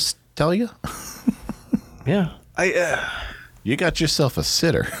 And I just tell you? Yeah. You got yourself a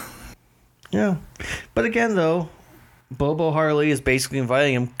sitter. Yeah. But again, though, Bobo Harley is basically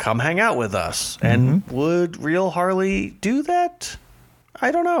inviting him, come hang out with us. And would real Harley do that?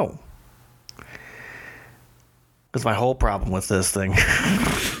 I don't know. That's my whole problem with this thing.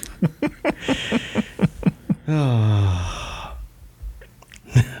 Now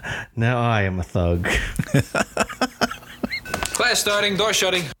I am a thug. Class starting, door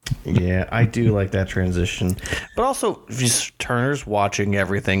shutting. Yeah, I do like that transition. But also, just Turner's watching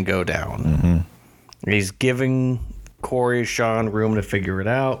everything go down. He's giving Corey, Sean room to figure it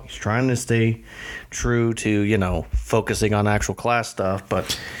out. He's trying to stay true to, focusing on actual class stuff,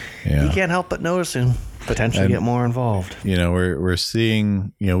 but he can't help but notice him potentially get more involved. We're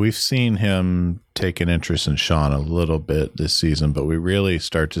seeing, we've seen him take an interest in Sean a little bit this season, but we really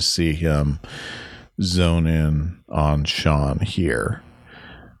start to see him zone in on Sean here,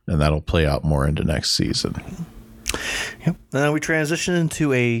 and that'll play out more into next season. Yep. Then we transition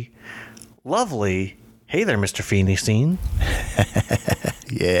into a lovely "Hey there, Mr. Feeney" scene.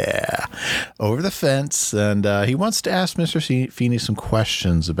 Yeah, over the fence, and he wants to ask Mr. Feeney some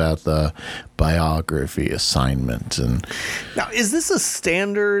questions about the biography assignment. And now, is this a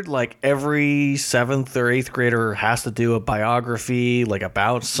standard, like every 7th or 8th grader has to do a biography, like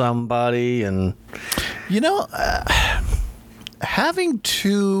about somebody? And having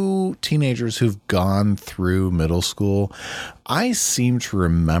 2 teenagers who've gone through middle school, I seem to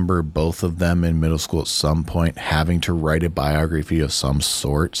remember both of them in middle school at some point having to write a biography of some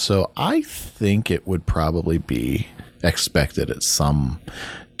sort. So I think it would probably be expected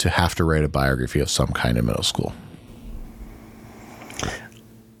to have to write a biography of some kind in middle school.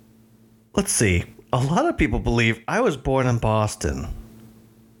 Let's see. A lot of people believe I was born in Boston.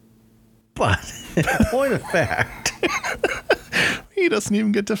 But, in point of fact, he doesn't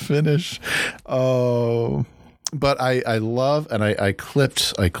even get to finish. Oh, but I love, and I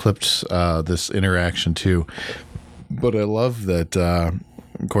clipped this interaction too. But I love that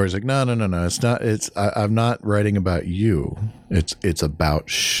Corey's like, no. It's not. I'm not writing about you. It's about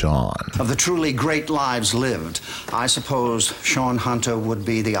Sean. Of the truly great lives lived, I suppose Sean Hunter would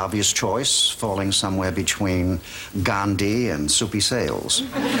be the obvious choice, falling somewhere between Gandhi and Soupy Sales.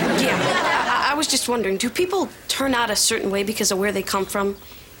 Yeah, I was just wondering, do people turn out a certain way because of where they come from?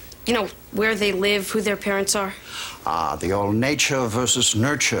 You know, where they live, who their parents are? The old nature versus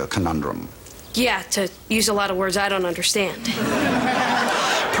nurture conundrum. Yeah, to use a lot of words I don't understand.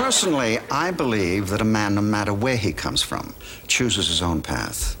 Personally, I believe that a man, no matter where he comes from, chooses his own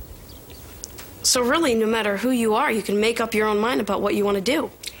path. So really, no matter who you are, you can make up your own mind about what you want to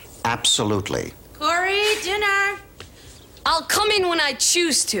do. Absolutely. Corey, dinner. I'll come in when I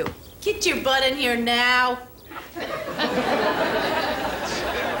choose to. Get your butt in here now.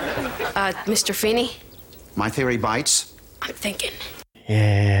 Mr. Feeney? My theory bites? I'm thinking.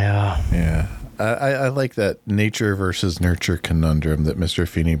 Yeah. I like that nature versus nurture conundrum that Mr.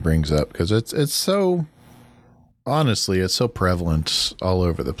 Feeney brings up, because it's so, honestly, it's so prevalent all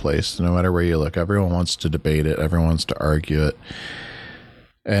over the place. No matter where you look, everyone wants to debate it. Everyone wants to argue it.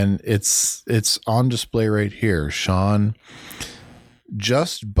 And it's on display right here. Sean,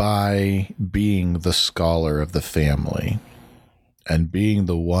 just by being the scholar of the family and being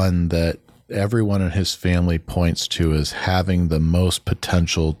the one that everyone in his family points to as having the most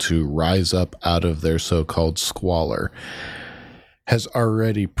potential to rise up out of their so-called squalor, has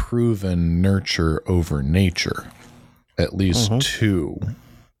already proven nurture over nature, at least to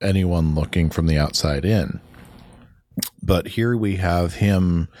anyone looking from the outside in. But here we have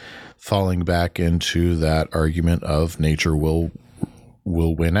him falling back into that argument of nature will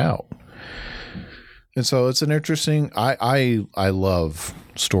win out. And so it's an interesting, I love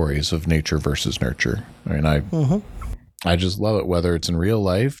stories of nature versus nurture. I mean, I just love it, whether it's in real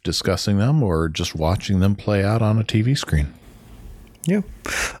life, discussing them, or just watching them play out on a TV screen. Yeah.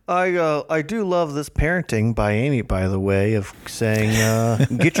 I do love this parenting by Amy, by the way, of saying,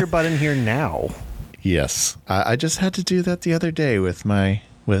 get your butt in here now. Yes. I just had to do that the other day with my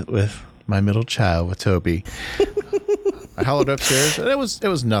middle child, with Toby. I hollered upstairs, and it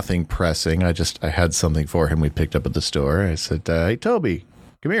was nothing pressing. I had something for him we picked up at the store. I said, hey, Toby,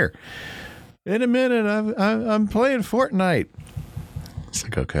 come here. In a minute, I'm playing Fortnite. It's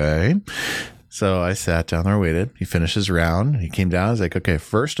like, okay. So I sat down there, waited. He finished his round. He came down. I was like, okay,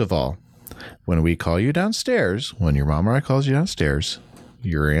 first of all, when we call you downstairs, when your mom or I calls you downstairs,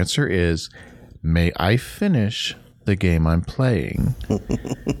 your answer is, may I finish the game I'm playing?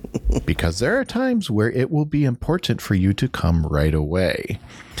 Because there are times where it will be important for you to come right away.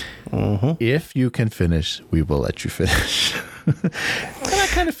 If you can finish, we will let you finish. And I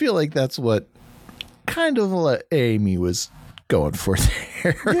kind of feel like that's what kind of Amy was going for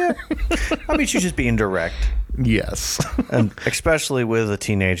there. Yeah. I mean, she's just being direct. Yes. And especially with a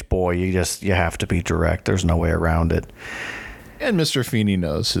teenage boy, you have to be direct. There's no way around it. And Mr. Feeney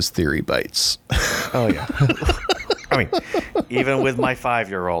knows his theory bites. Oh, yeah. I mean, even with my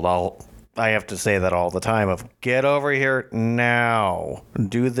 5-year-old, I have to say that all the time of, get over here now.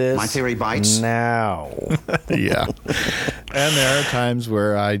 Do this. My theory bites. Now. Yeah. And there are times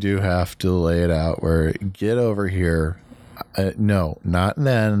where I do have to lay it out, where get over here. No, not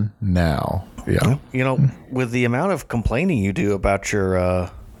then, now. Yeah. You know, with the amount of complaining you do about your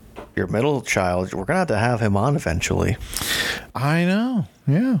middle child, we're going to have him on eventually. I know.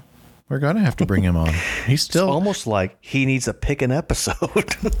 Yeah. We're going to have to bring him on. He's still it's almost like he needs to pick an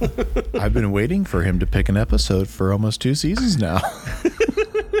episode. I've been waiting for him to pick an episode for almost 2 seasons now.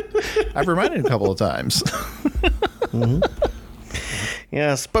 I've reminded him a couple of times.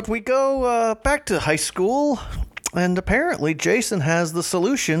 Yes, but we go back to high school, and apparently Jason has the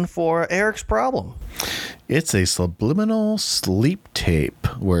solution for Eric's problem. It's a subliminal sleep tape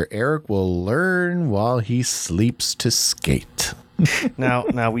where Eric will learn while he sleeps to skate.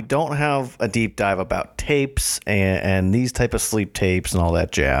 Now we don't have a deep dive about tapes and these type of sleep tapes and all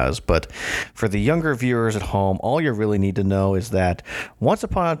that jazz, but for the younger viewers at home, all you really need to know is that once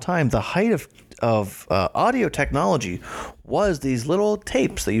upon a time, the height of audio technology was these little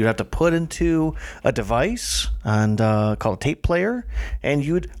tapes that you'd have to put into a device and called a tape player, and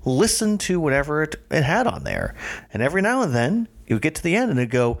you'd listen to whatever it had on there. And every now and then, you would get to the end and it'd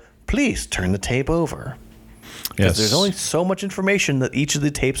go, please turn the tape over. Because there's only so much information that each of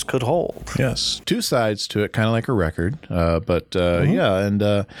the tapes could hold. Yes. 2 sides to it, kind of like a record. Yeah. And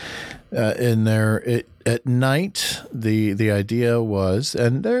in there, at night, the idea was,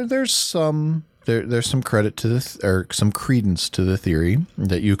 and there's some credit to or some credence to the theory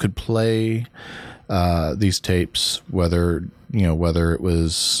that you could play these tapes, whether it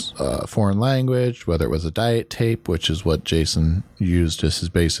was foreign language, whether it was a diet tape, which is what Jason used as his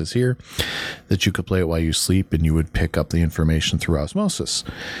basis here, that you could play it while you sleep and you would pick up the information through osmosis.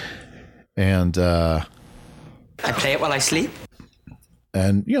 And I play it while I sleep?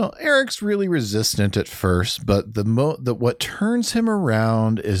 And, Eric's really resistant at first, but what turns him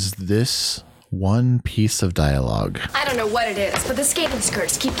around is this one piece of dialogue. I don't know what it is, but the skating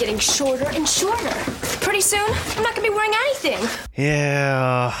skirts keep getting shorter and shorter. Pretty soon, I'm not going to be wearing anything.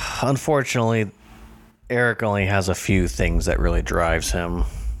 Yeah, unfortunately, Eric only has a few things that really drives him.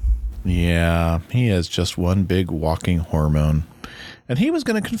 Yeah, he has just one big walking hormone. And he was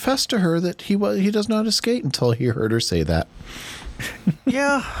going to confess to her that he does know how to skate until he heard her say that.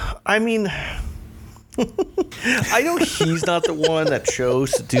 Yeah, I mean, I know he's not the one that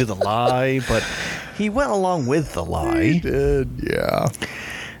chose to do the lie, but he went along with the lie. He did, yeah.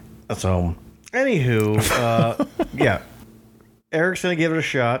 So, anywho, yeah, Eric's going to give it a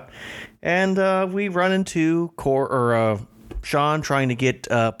shot. And we run into Sean trying to get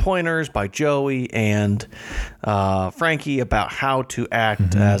pointers by Joey and Frankie about how to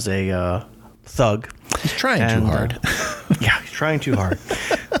act as a thug. He's trying too hard. Yeah, he's trying too hard.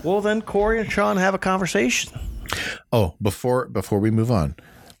 Well, then Corey and Sean have a conversation. Oh, before we move on,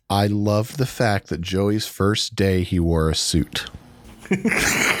 I loved the fact that Joey's first day he wore a suit.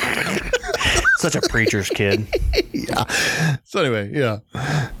 Such a preacher's kid. Yeah. So anyway, yeah.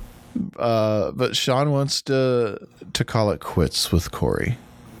 But Sean wants to call it quits with Corey.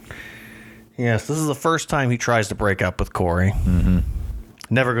 Yes, this is the first time he tries to break up with Corey. Mm-hmm.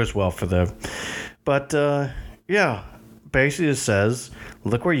 Never goes well for them. But, yeah, basically it says,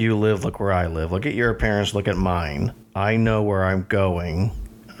 look where you live, look where I live. Look at your parents, look at mine. I know where I'm going.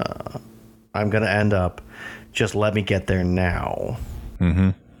 I'm going to end up. Just let me get there now.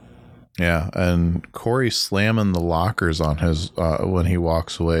 Mm-hmm. Yeah, and Corey slamming the lockers on his when he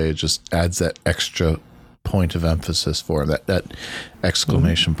walks away just adds that extra point of emphasis for him, that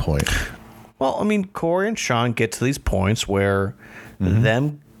exclamation point. Well, I mean, Corey and Sean get to these points where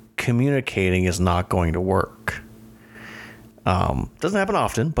them communicating is not going to work. Doesn't happen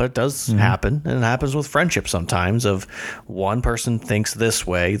often, but it does happen, and it happens with friendship sometimes. Of one person thinks this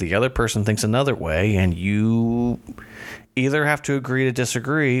way, the other person thinks another way, and you either have to agree to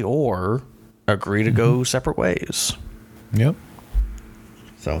disagree or agree to go separate ways. Yep.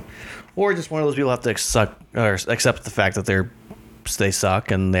 So, or just one of those people have to accept the fact that they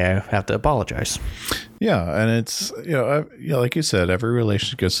suck and they have to apologize. Yeah, and it's like you said, every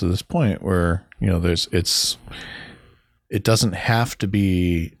relationship gets to this point where it doesn't have to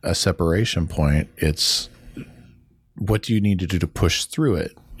be a separation point. It's what do you need to do to push through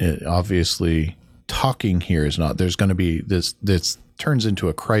it? Obviously, talking here is not. There's going to be this turns into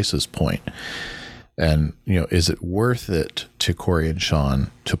a crisis point, and is it worth it to Corey and Sean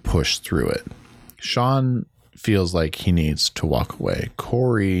to push through it? Sean feels like he needs to walk away.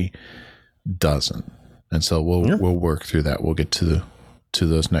 Corey doesn't, and so we'll work through that. We'll get to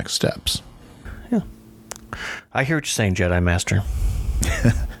those next steps. Yeah, I hear what you're saying, Jedi Master.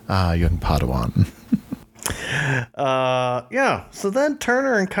 Young Padawan. Yeah. So then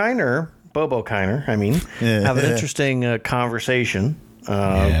Turner and Bobo Kiner, have an interesting conversation.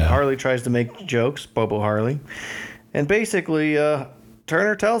 Harley tries to make jokes, Bobo Harley, and basically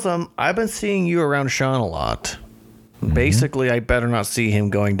Turner tells him, "I've been seeing you around Sean a lot. Basically, I better not see him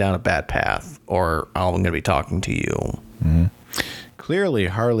going down a bad path, or I'm going to be talking to you." Mm-hmm. Clearly,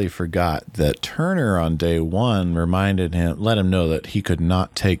 Harley forgot that Turner on day one let him know that he could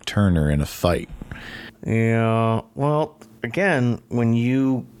not take Turner in a fight. Yeah, well, again, when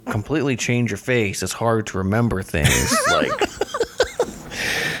you completely change your face, it's hard to remember things.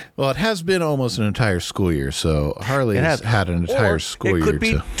 Well, it has been almost an entire school year, so Harley has had an entire school year. It could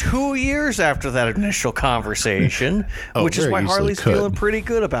be 2 years after that initial conversation, which is why Harley's feeling pretty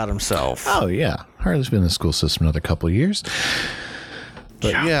good about himself. Oh, yeah. Harley's been in the school system another couple of years.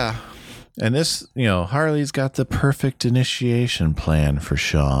 But yeah. And this, Harley's got the perfect initiation plan for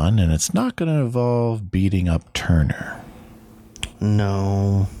Sean, and it's not going to involve beating up Turner.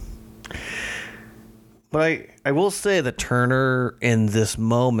 No. But I will say that Turner in this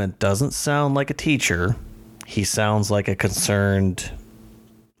moment doesn't sound like a teacher. He sounds like a concerned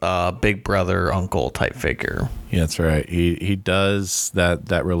big brother, uncle type figure. Yeah, that's right. He does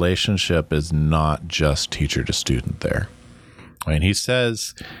that relationship is not just teacher to student there. I mean, he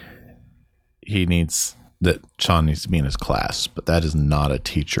says that Sean needs to be in his class, but that is not a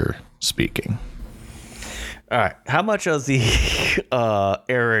teacher speaking. All right. How much of the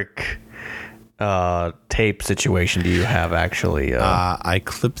Eric tape situation do you have actually? I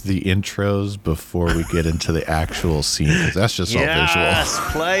clip the intros before we get into the actual scene, 'cause that's just all visual. Yes,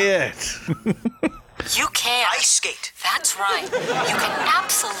 play it. You can. Ice skate. That's right. You can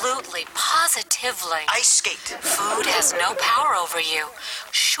absolutely, positively. Ice skate. Food has no power over you.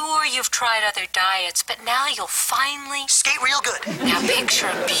 Sure, you've tried other diets, but now you'll finally Skate real good. Now picture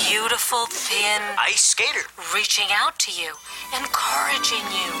a beautiful, thin, Ice skater. reaching out to you, encouraging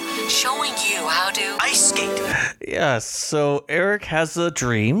you, showing you how to Ice skate. Yes. So Eric has a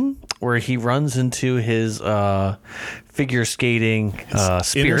dream where he runs into his figure skating Inner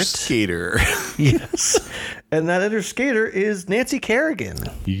spirit. skater. Yes. And that inner skater is Nancy Kerrigan.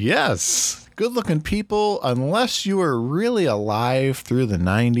 Yes. Good looking people. Unless you were really alive through the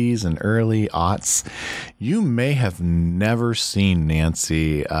 90s and early aughts, you may have never seen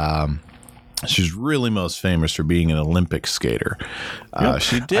Nancy. She's really most famous for being an Olympic skater.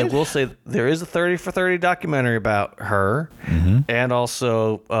 She did. I will say there is a 30 for 30 documentary about her, and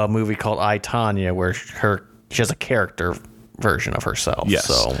also a movie called I, Tonya, where she has a character version of herself. Yes.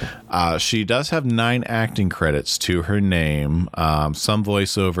 So she does have 9 acting credits to her name, some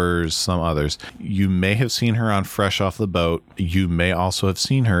voiceovers, some others. You may have seen her on Fresh Off the Boat. You may also have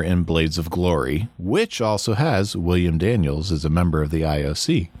seen her in Blades of Glory, which also has William Daniels as a member of the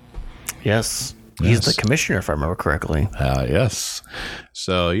IOC. yes. He's the commissioner, if I remember correctly. Yes.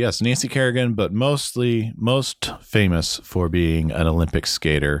 So, yes, Nancy Kerrigan, but most famous for being an Olympic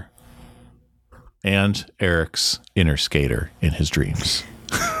skater and Eric's inner skater in his dreams.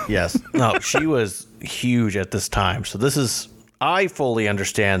 Yes. No, she was huge at this time. So this is, I fully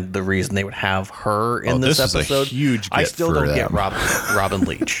understand the reason they would have her in this is episode. a huge get I still for don't get them. Robin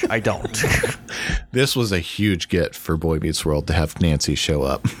Leach. I don't. This was a huge get for Boy Meets World to have Nancy show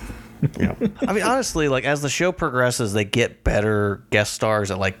up. Yeah. I mean, honestly, like as the show progresses, they get better guest stars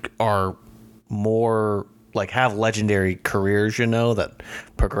that like are more like have legendary careers, you know, that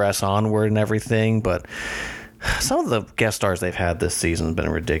progress onward and everything. But some of the guest stars they've had this season have been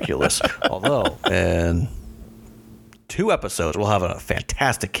ridiculous. Although, in 2 episodes, we'll have a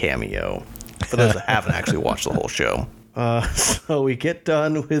fantastic cameo for those that haven't actually watched the whole show. So we get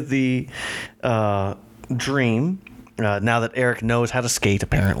done with the dream. Now that Eric knows how to skate,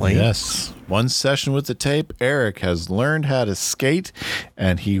 apparently. Yes. One session with the tape, Eric has learned how to skate,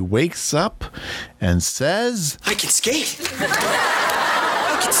 and he wakes up and says, I can skate.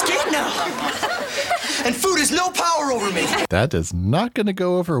 I can skate now. And food has no power over me. that is not going to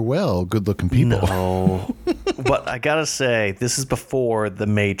go over well, good-looking people. No. But I gotta say, this is before The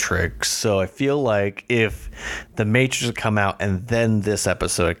Matrix, so I feel like if The Matrix had come out and then this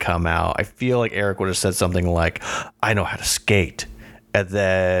episode had come out, I feel like Eric would have said something like, I know how to skate. And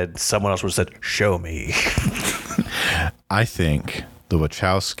then someone else would have said, show me. I think the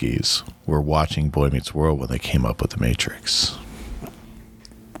Wachowskis were watching Boy Meets World when they came up with The Matrix.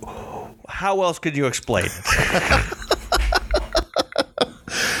 How else could you explain it?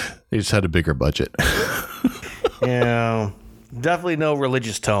 They just had a bigger budget. Yeah, definitely no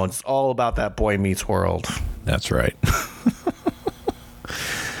religious tones. It's all about that Boy Meets World. That's right.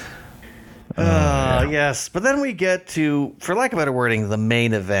 Yes, but then we get to, for lack of better wording, the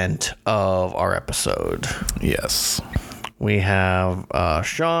main event of our episode. Yes. We have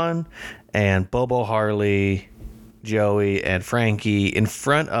Sean and Bobo Harley, Joey, and Frankie in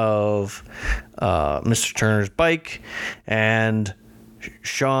front of Mr. Turner's bike, and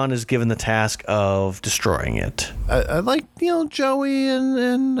Sean is given the task of destroying it. I like, Joey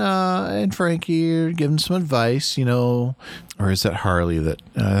and Frankie are giving some advice, or is that Harley that,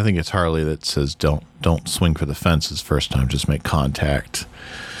 I think it's Harley that says, don't swing for the fences first time, just make contact.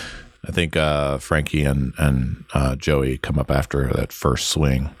 I think Frankie and Joey come up after that first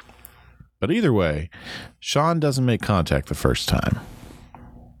swing. But either way, Sean doesn't make contact the first time.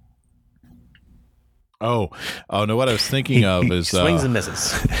 Oh no! What I was thinking of is swings and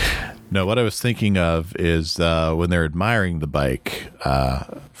misses. No, what I was thinking of is when they're admiring the bike,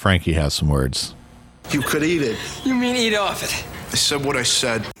 Frankie has some words. You could eat it. You mean eat off it? I said what I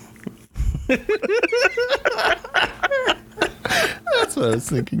said. That's what I was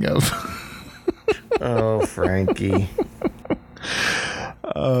thinking of. Oh, Frankie.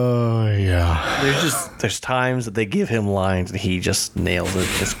 Oh, yeah. There's times that they give him lines and he just nails it.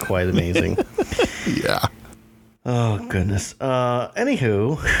 It's quite amazing. Yeah. Oh, goodness.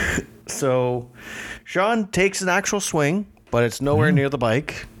 Anywho, so Sean takes an actual swing, but it's nowhere near the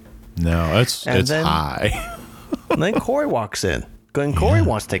bike. No, it's high. And then Corey walks in. And Corey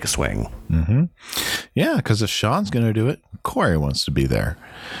wants to take a swing. Mm-hmm. Yeah, because if Sean's going to do it, Corey wants to be there.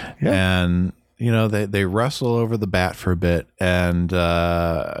 Yeah. And they wrestle over the bat for a bit, and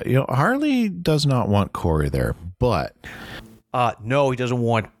Harley does not want Corey there, but no, he doesn't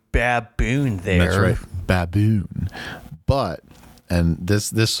want Baboon there. That's right, Baboon. But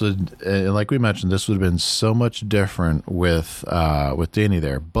this would, like we mentioned, this would have been so much different with Danny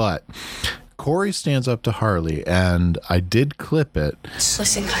there. But Corey stands up to Harley, and I did clip it.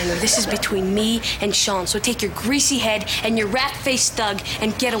 Listen, Kyler, this is between me and Sean, so take your greasy head and your rat-faced thug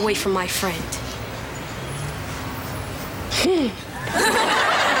and get away from my friend.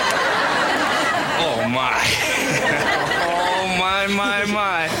 Oh, my. Oh, my.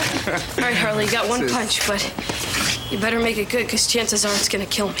 All right, Harley, you got one punch, but you better make it good, because chances are it's going to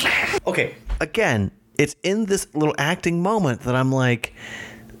kill me. Okay, again, it's in this little acting moment that I'm like,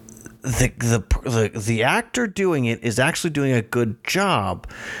 the actor doing it is actually doing a good job.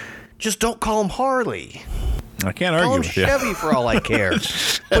 Just don't call him Harley. I can't call argue him with you. Chevy for all I care.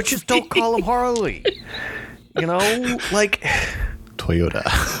 But just don't call him Harley. Like Toyota.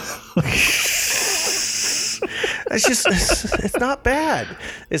 It's not bad.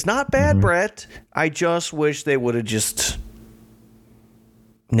 It's not bad, Brett. I just wish they would have just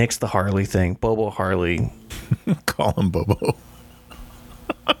nixed the Harley thing. Bobo Harley. Call him Bobo.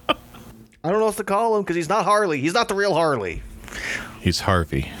 I don't know what to call him because he's not Harley. He's not the real Harley. He's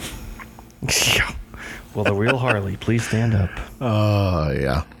Harvey. Yeah. Well, the real Harley, please stand up. Oh,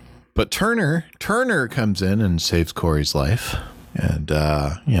 yeah. But Turner comes in and saves Corey's life. And,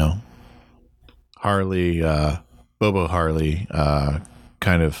 Harley, Bobo Harley,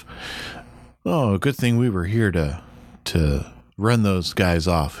 kind of, good thing we were here to run those guys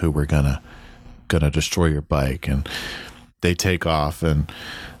off who were gonna destroy your bike. And they take off, and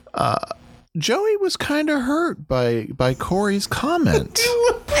Joey was kind of hurt by Corey's comment.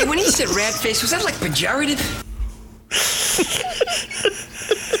 Hey, when he said rat face, was that like pejorative?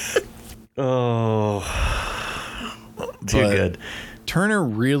 Oh, too good. Turner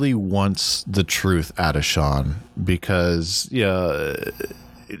really wants the truth out of Sean because,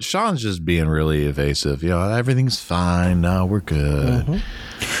 Sean's just being really evasive. Everything's fine. No, we're good. Mm-hmm.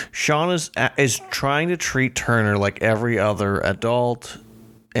 Sean is trying to treat Turner like every other adult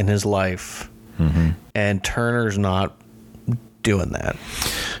in his life, and Turner's not doing that.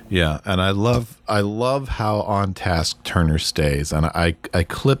 Yeah, and I love how on task Turner stays, and I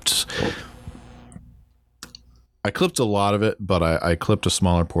clipped a lot of it, but I clipped a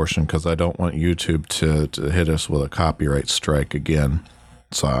smaller portion because I don't want YouTube to hit us with a copyright strike again.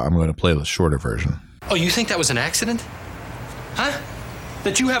 So I'm going to play the shorter version. Oh, you think that was an accident? Huh?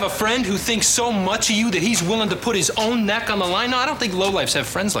 That you have a friend who thinks so much of you that he's willing to put his own neck on the line? No, I don't think lowlifes have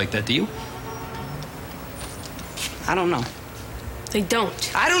friends like that, do you? I don't know. They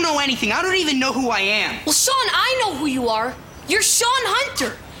don't. I don't know anything. I don't even know who I am. Well, Sean, I know who you are. You're Sean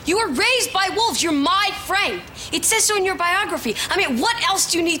Hunter. You were raised by wolves. You're my friend. It says so in your biography. I mean, what else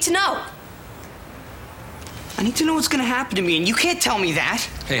do you need to know? I need to know what's going to happen to me, and you can't tell me that.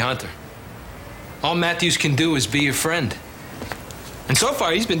 Hey, Hunter. All Matthews can do is be your friend. And so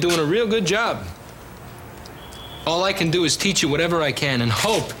far, he's been doing a real good job. All I can do is teach you whatever I can and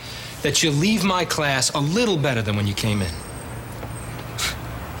hope that you leave my class a little better than when you came in.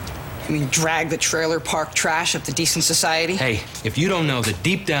 You mean drag the trailer park trash up to decent society? Hey, if you don't know that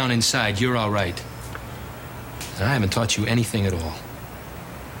deep down inside you're all right, then I haven't taught you anything at all.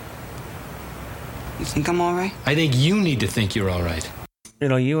 You think I'm all right? I think you need to think you're all right.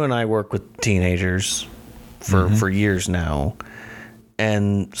 You and I work with teenagers for years now.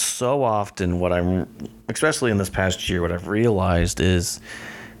 And so often especially in this past year, what I've realized is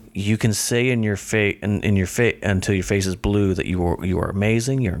you can say in your face until your face is blue that you are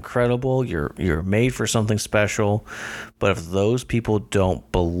amazing, you're incredible, you're made for something special. But if those people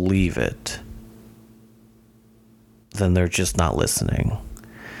don't believe it, then they're just not listening.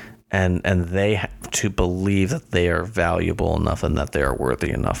 And they have to believe that they are valuable enough and that they are worthy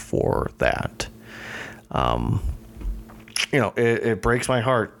enough for that. It breaks my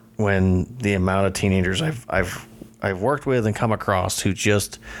heart when the amount of teenagers I've worked with and come across who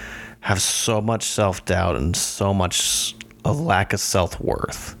just have so much self-doubt and so much a lack of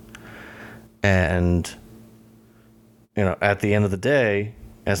self-worth. And, at the end of the day,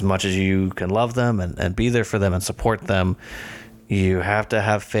 as much as you can love them and be there for them and support them, you have to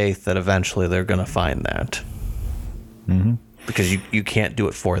have faith that eventually they're going to find that. Mm-hmm. Because you can't do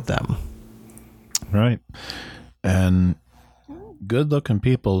it for them. Right. And good-looking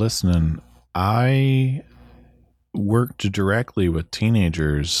people listening, I worked directly with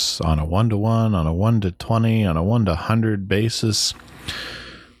teenagers on a 1-to-1, on a 1-to-20, on a 1-to-100 basis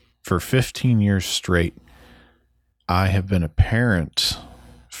for 15 years straight. I have been a parent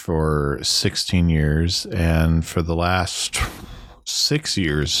for 16 years, and for the last 6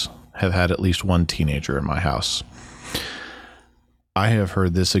 years have had at least one teenager in my house. I have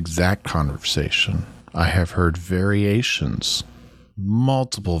heard this exact conversation. I have heard variations,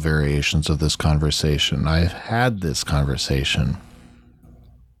 multiple variations of this conversation. I have had this conversation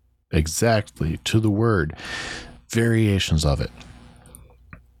exactly to the word, variations of it,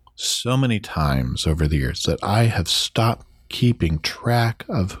 so many times over the years that I have stopped keeping track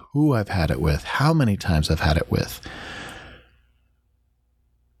of who I've had it with, how many times I've had it with.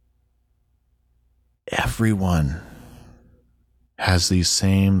 Everyone has these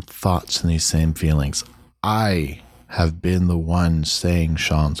same thoughts and these same feelings. I have been the one saying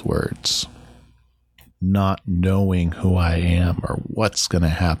Sean's words, not knowing who I am or what's going to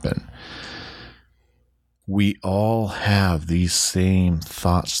happen. We all have these same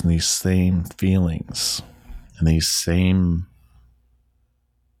thoughts and these same feelings and these same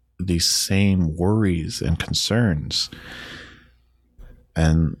worries and concerns.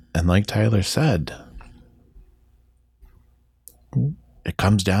 And like Tyler said, it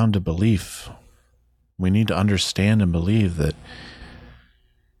comes down to belief. We need to understand and believe that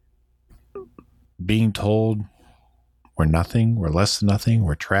being told we're nothing, we're less than nothing,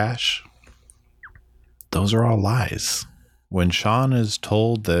 we're trash, those are all lies. When Sean is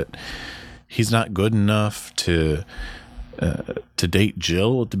told that he's not good enough to date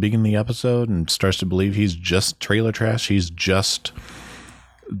Jill at the beginning of the episode and starts to believe he's just trailer trash, he's just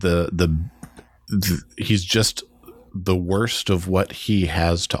he's just the worst of what he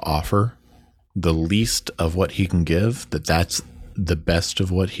has to offer, the least of what he can give, that's the best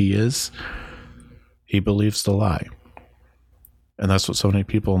of what he is, he believes the lie. And that's what so many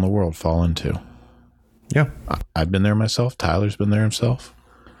people in the world fall into. Yeah. I've been there myself. Tyler's been there himself.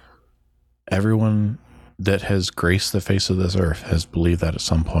 Everyone that has graced the face of this earth has believed that at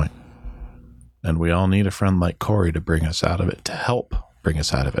some point. And we all need a friend like Corey to bring us out of it, to help bring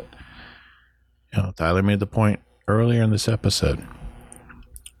us out of it. You know, Tyler made the point earlier in this episode.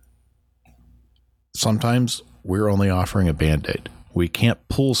 Sometimes we're only offering a Band-Aid. We can't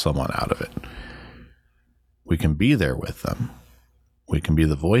pull someone out of it. We can be there with them. We can be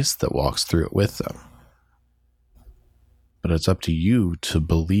the voice that walks through it with them. But it's up to you to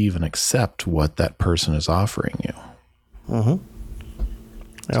believe and accept what that person is offering you. Mm-hmm.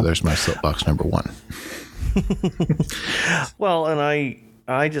 So there's my soapbox number 1. Well, and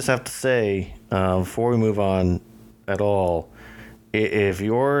I just have to say, before we move on at all, if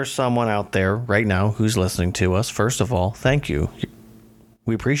you're someone out there right now who's listening to us, first of all, thank you.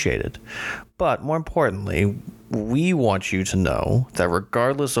 We appreciate it. But more importantly, we want you to know that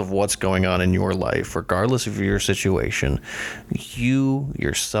regardless of what's going on in your life, regardless of your situation, you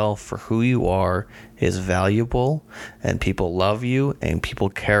yourself, for who you are, is valuable, and people love you and people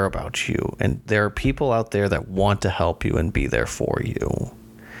care about you. And there are people out there that want to help you and be there for you.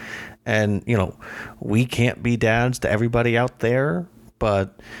 And, you know, we can't be dads to everybody out there,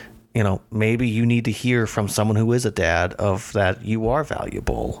 but, you know, maybe you need to hear from someone who is a dad of that you are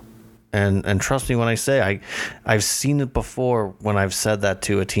valuable. And trust me when I say I've seen it before when I've said that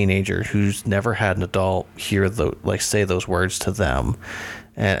to a teenager who's never had an adult hear say those words to them,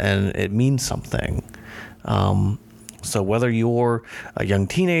 and it means something. So whether you're a young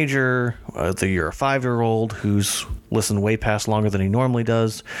teenager, whether you're a 5-year-old who's listened way past longer than he normally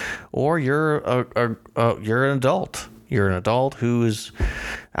does, or you're you're an adult. You're an adult who is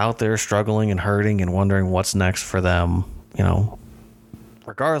out there struggling and hurting and wondering what's next for them. You know,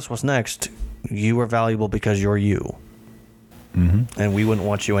 regardless what's next, you are valuable because you're you. Mm-hmm. And we wouldn't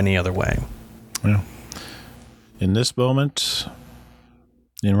want you any other way. Yeah. In this moment,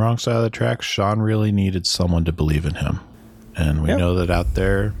 in Wrong Side of the Tracks, Sean really needed someone to believe in him. And we know that out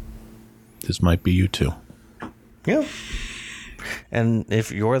there, this might be you too. Yeah. And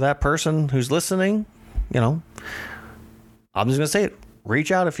if you're that person who's listening, you know, I'm just going to say it.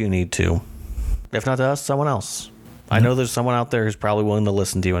 Reach out if you need to. If not to us, someone else. Mm-hmm. I know there's someone out there who's probably willing to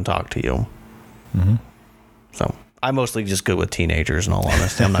listen to you and talk to you. Mm-hmm. So I'm mostly just good with teenagers, in all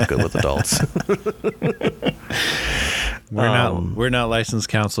honesty. I'm not good with adults. We're not licensed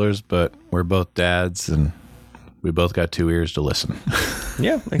counselors, but we're both dads, and we both got 2 ears to listen.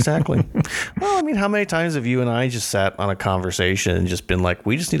 Yeah, exactly. Well, I mean, how many times have you and I just sat on a conversation and just been like,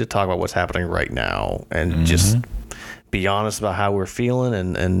 we just need to talk about what's happening right now and just be honest about how we're feeling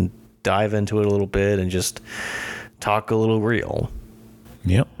and dive into it a little bit and just talk a little real.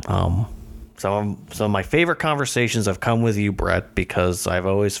 Yep. Some of my favorite conversations have come with you, Brett, because I've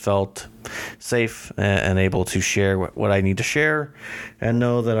always felt safe and able to share what I need to share and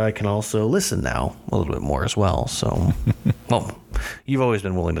know that I can also listen now a little bit more as well. So, well, you've always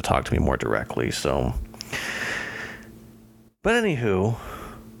been willing to talk to me more directly. So, but anywho,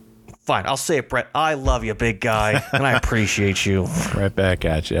 fine. I'll say it, Brett. I love you, big guy, and I appreciate you. Right back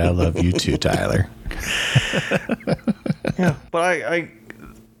at you. I love you too, Tyler. Yeah, but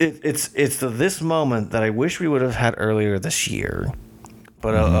it's this moment that I wish we would have had earlier this year.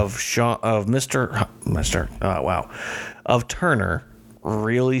 But of Turner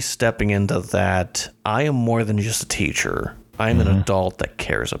really stepping into that. I am more than just a teacher. I'm an adult that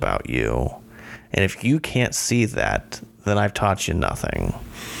cares about you, and if you can't see that, then I've taught you nothing.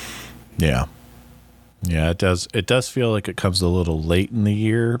 Yeah, it does. It does feel like it comes a little late in the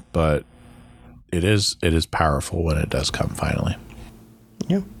year, but it is powerful when it does come finally.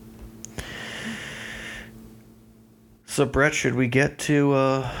 Yeah. So, Brett, should we get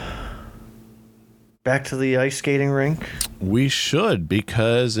to back to the ice skating rink? We should,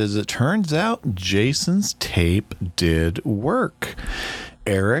 because as it turns out, Jason's tape did work.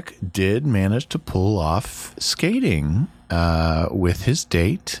 Eric did manage to pull off skating with his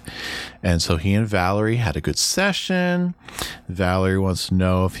date. And so he and Valerie had a good session. Valerie wants to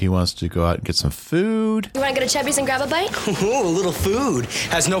know if he wants to go out and get some food. You want to go to Chubby's and grab a bite? Ooh, a little food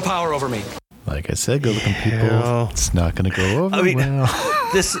has no power over me. Like I said, good-looking people. It's not going to go over well.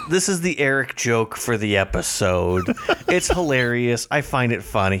 This is the Eric joke for the episode. It's hilarious. I find it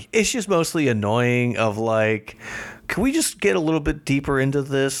funny. It's just mostly annoying of like, can we just get a little bit deeper into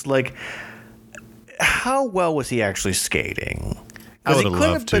this? Like, how well was he actually skating? I would he have could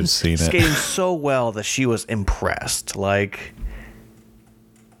loved to have seen it. Skating so well that she was impressed. Like,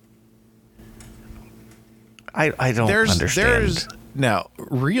 I don't understand. Now,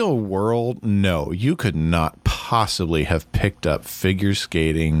 real world, no, you could not possibly have picked up figure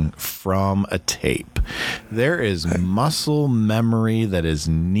skating from a tape. There is muscle memory that is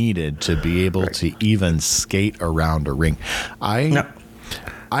needed to be able to even skate around a rink. I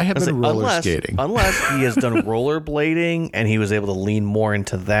have been roller skating. Unless he has done rollerblading and he was able to lean more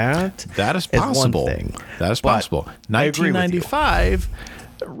into that. That is possible. One thing. That is possible. 1995,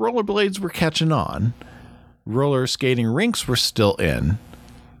 rollerblades were catching on. Roller skating rinks were still in,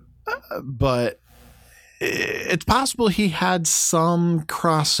 but it's possible he had some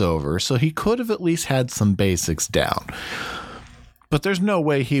crossover, so he could have at least had some basics down. But there's no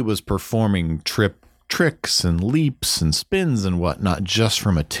way he was performing tricks and leaps and spins and whatnot just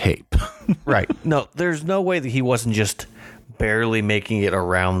from a tape. Right. No, there's no way that he wasn't just barely making it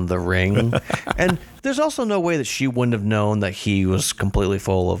around the ring. And there's also no way that she wouldn't have known that he was completely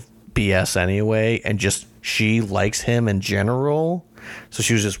full of BS anyway, and just she likes him in general, so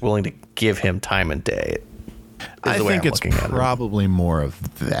she was just willing to give him time and day. I think it's probably more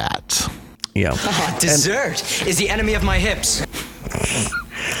of that. Yeah. Dessert is the enemy of my hips.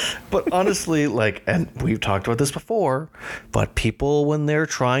 But honestly, like, and we've talked about this before, but people, when they're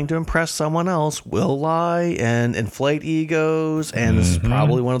trying to impress someone else, will lie and inflate egos, and this is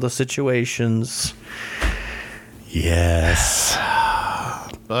probably one of those situations. Yes.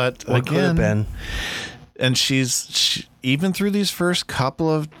 But what could have been? And she even through these first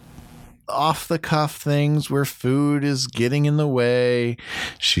couple of off the cuff things where food is getting in the way,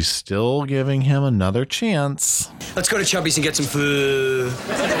 she's still giving him another chance. Let's go to Chubby's and get some food.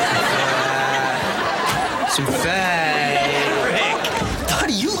 Some fat. Rick,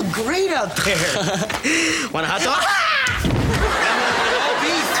 buddy, you look great out there. Want a hot dog?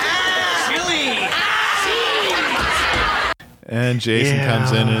 And Jason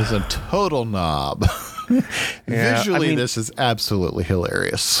comes in and is a total knob. Visually, this is absolutely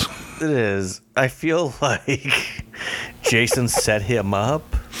hilarious. It is. I feel like Jason set him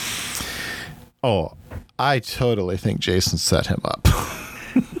up. Oh, I totally think Jason set him up.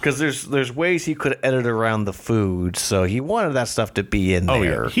 Because there's ways he could edit around the food, so he wanted that stuff to be in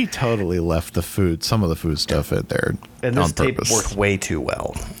there. Yeah. He totally left some of the food stuff in there. And this tape worked way too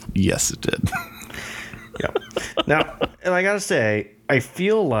well. Yes, it did. Yeah. Now, and I gotta say, I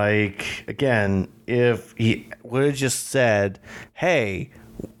feel like, again, if he would have just said, "Hey,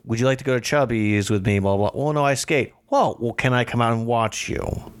 would you like to go to Chubby's with me?" Blah blah. Well, no, I skate. Well, can I come out and watch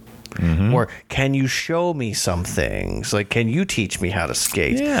you? Or can you show me some things? Like, can you teach me how to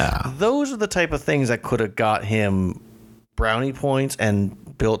skate? Yeah. Those are the type of things that could have got him brownie points and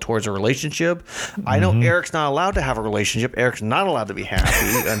built towards a relationship. I know Eric's not allowed to have a relationship. Eric's not allowed to be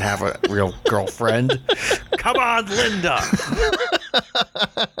happy and have a real girlfriend. Come on, Linda.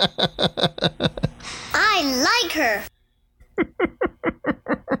 I like her.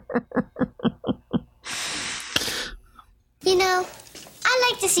 You know, I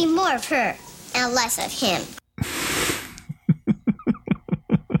like to see more of her and less of him.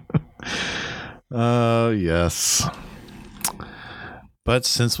 Yes. But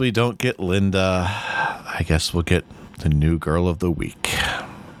since we don't get Linda, I guess we'll get the new girl of the week.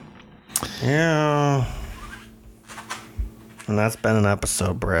 Yeah. And that's been an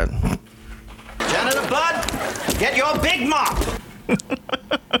episode, Brett. Senator Bud, get your big mop.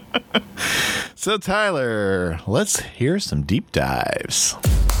 So, Tyler, let's hear some deep dives.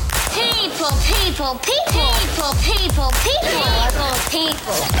 People, people, people, people, people, people,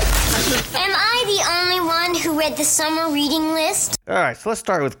 people. Am I the only one who read the summer reading list? All right, so let's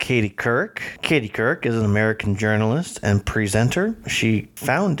start with Katie Couric. Katie Couric is an American journalist and presenter. She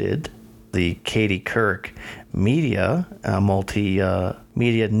founded the Katie Couric Media, a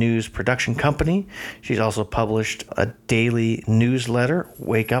multi-media news production company. She's also published a daily newsletter,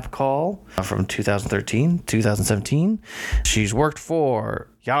 Wake Up Call, from 2013, 2017. She's worked for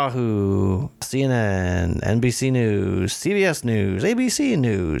Yahoo, CNN, NBC News, CBS News, ABC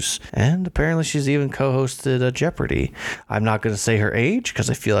News, and apparently she's even co-hosted Jeopardy! I'm not going to say her age because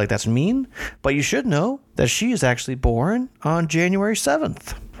I feel like that's mean, but you should know that she is actually born on January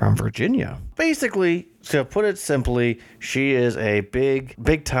 7th from Virginia. Basically, to put it simply, she is a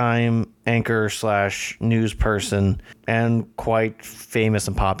big time anchor / news person and quite famous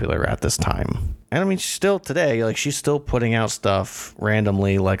and popular at this time. And I mean, still today, like, she's still putting out stuff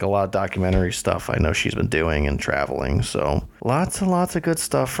randomly, like a lot of documentary stuff I know she's been doing and traveling. So lots and lots of good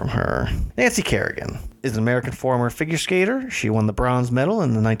stuff from her. Nancy Kerrigan is an American former figure skater. She won the bronze medal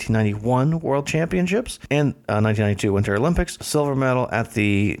in the 1991 World Championships and 1992 Winter Olympics, silver medal at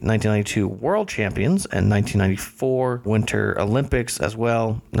the 1992 World Champions and 1994 Winter Olympics as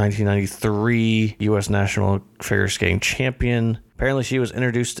well, 1993 U.S. National Figure Skating Champion. Apparently, she was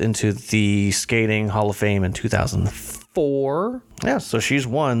introduced into the Skating Hall of Fame in 2004. Yeah, so she's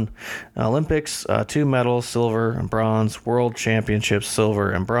won Olympics, 2 medals, silver and bronze, World Championships,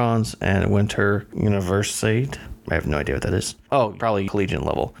 silver and bronze, and Winter Universiade. I have no idea what that is. Oh, probably collegiate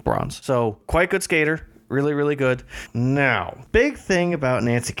level, bronze. So, quite good skater. Really, really good. Now, big thing about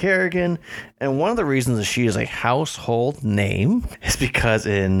Nancy Kerrigan, and one of the reasons that she is a household name is because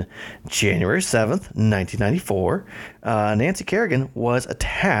in January 7th, 1994, Nancy Kerrigan was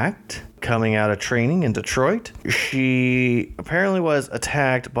attacked coming out of training in Detroit. She apparently was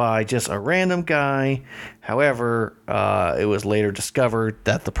attacked by just a random guy. However, it was later discovered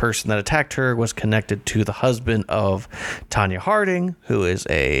that the person that attacked her was connected to the husband of Tanya Harding, who is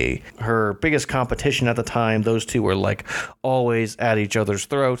her biggest competition at the time. Those two were like always at each other's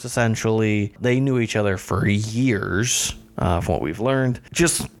throats, essentially. They knew each other for years. From what we've learned.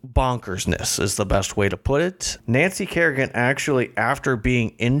 Just bonkersness is the best way to put it. Nancy Kerrigan actually, after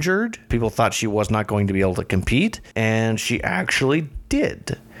being injured, people thought she was not going to be able to compete, and she actually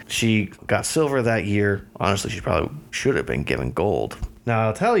did. She got silver that year. Honestly, she probably should have been given gold. Now,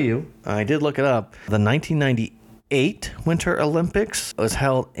 I'll tell you, I did look it up. The 1998 Winter Olympics was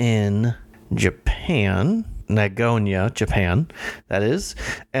held in Japan. Nagoya, Japan, that is.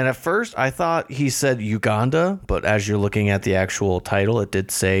 And at first I thought he said Uganda, but as you're looking at the actual title, it did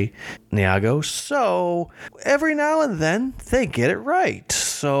say Nyago. So every now and then they get it right.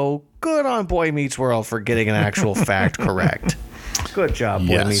 So good on Boy Meets World for getting an actual fact correct. Good job,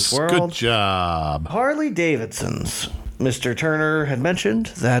 Boy Meets World. Good job. Harley Davidson's. Mr. Turner had mentioned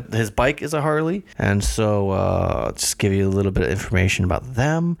that his bike is a Harley, and so just give you a little bit of information about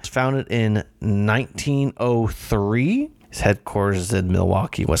them. It was founded in 1903. His headquarters is in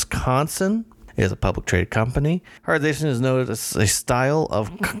Milwaukee, Wisconsin. It is a public traded company. Harley Davidson is noted as a style of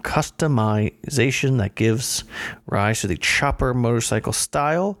customization that gives rise to the chopper motorcycle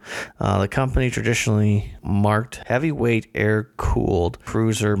style. The company traditionally marked heavyweight air-cooled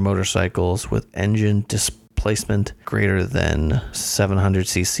cruiser motorcycles with engine displacement greater than 700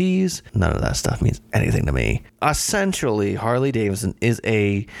 cc's. None of that stuff means anything to me. Essentially, Harley Davidson is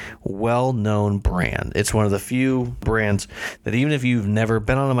a well-known brand. It's one of the few brands that even if you've never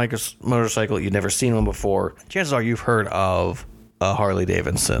been on a motorcycle, you've never seen one before, chances are you've heard of a Harley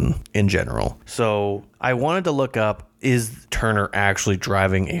Davidson in general. So I wanted to look up, is Turner actually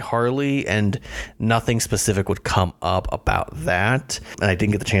driving a Harley? And nothing specific would come up about that. And I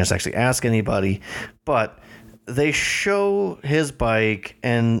didn't get the chance to actually ask anybody, but they show his bike,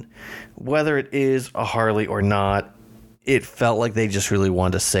 and whether it is a Harley or not, it felt like they just really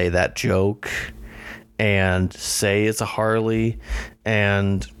wanted to say that joke and say it's a Harley,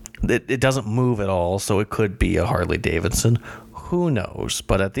 and it doesn't move at all, so it could be a Harley Davidson. Who knows?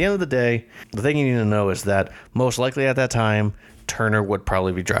 But at the end of the day, the thing you need to know is that most likely at that time, Turner would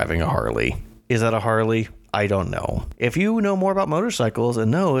probably be driving a Harley. Is that a Harley? I don't know. If you know more about motorcycles and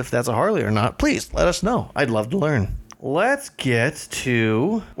know if that's a Harley or not, please let us know. I'd love to learn. let's get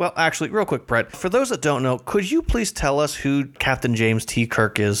to... Well, actually, real quick, Brett. For those that don't know, could you please tell us who Captain James T.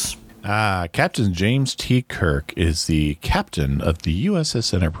 Kirk is? Captain James T. Kirk is the captain of the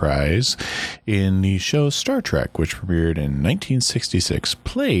USS Enterprise in the show Star Trek, which premiered in 1966,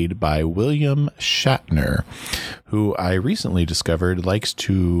 played by William Shatner, who I recently discovered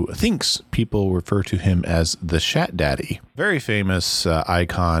thinks people refer to him as the Shat Daddy. Very famous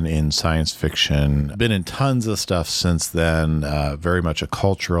icon in science fiction. Been in tons of stuff since then. Very much a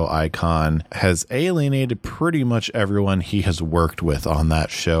cultural icon. Has alienated pretty much everyone he has worked with on that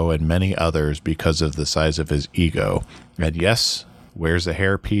show and many others because of the size of his ego. And yes, wears a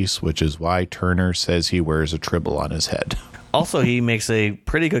hairpiece, which is why Turner says he wears a tribble on his head. Also, he makes a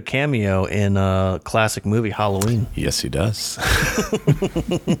pretty good cameo in a classic movie, Halloween. Yes, he does.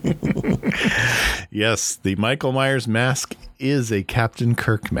 Yes, the Michael Myers mask is a Captain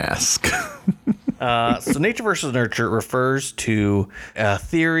Kirk mask. So nature versus nurture refers to a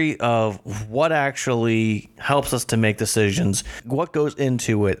theory of what actually helps us to make decisions, what goes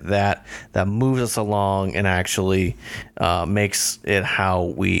into it that moves us along and actually makes it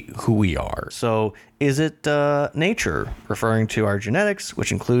who we are. So is it nature, referring to our genetics,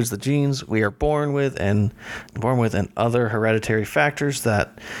 which includes the genes we are born with and other hereditary factors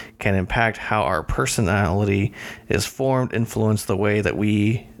that can impact how our personality is formed, influence the way that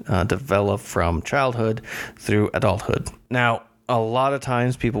we develop from childhood through adulthood. Now, a lot of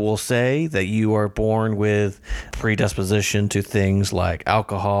times people will say that you are born with predisposition to things like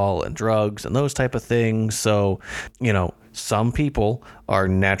alcohol and drugs and those type of things. So, some people are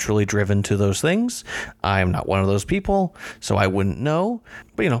naturally driven to those things. I am not one of those people, so I wouldn't know.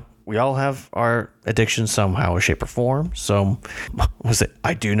 But, we all have our addictions somehow, shape, or form. So,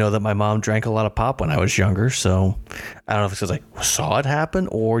 I do know that my mom drank a lot of pop when I was younger. So, I don't know if it's because I saw it happen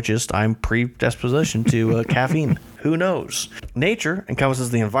or just I'm predisposition to caffeine. Who knows? Nature encompasses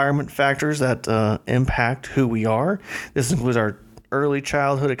the environment factors that impact who we are. This includes our early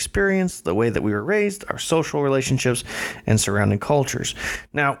childhood experience, the way that we were raised, our social relationships, and surrounding cultures.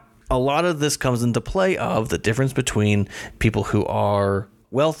 Now, a lot of this comes into play of the difference between people who are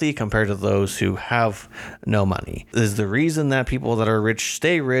wealthy compared to those who have no money. Is the reason that people that are rich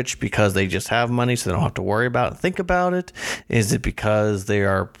stay rich because they just have money so they don't have to worry about it and think about it? Is it because they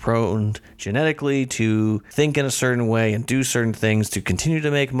are prone genetically to think in a certain way and do certain things to continue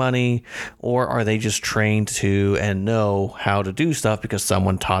to make money? Or are they just trained to and know how to do stuff because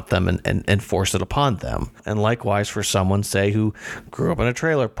someone taught them and forced it upon them? And likewise for someone, say, who grew up in a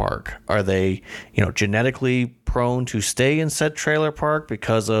trailer park, are they, genetically prone to stay in said trailer park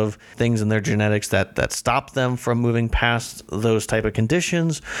because of things in their genetics that stop them from moving past those type of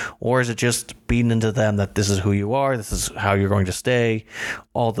conditions? Or is it just beaten into them that this is who you are, this is how you're going to stay,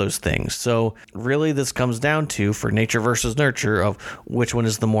 all those things? So really this comes down to, for nature versus nurture, of which one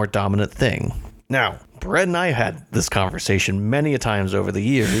is the more dominant thing. Now, Brett and I had this conversation many a times over the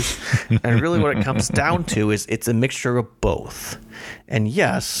years, and really what it comes down to is it's a mixture of both. And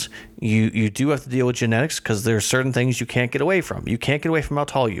yes, you do have to deal with genetics because there are certain things you can't get away from. You can't get away from how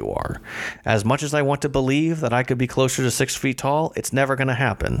tall you are. As much as I want to believe that I could be closer to 6 feet tall, it's never going to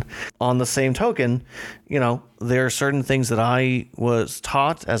happen. On the same token, there are certain things that I was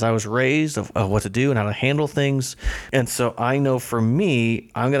taught as I was raised of what to do and how to handle things. And so I know for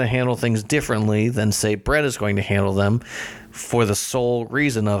me, I'm going to handle things differently than, say, Brett is going to handle them, for the sole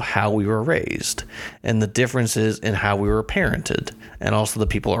reason of how we were raised and the differences in how we were parented and also the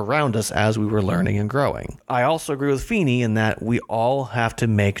people around us as we were learning and growing. I also agree with Feeney in that we all have to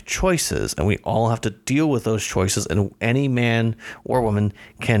make choices and we all have to deal with those choices, and any man or woman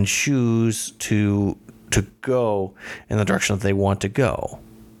can choose to go in the direction that they want to go,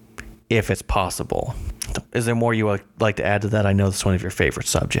 if it's possible. Is there more you would like to add to that? I know it's one of your favorite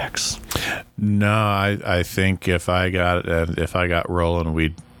subjects. No, I think if I got rolling,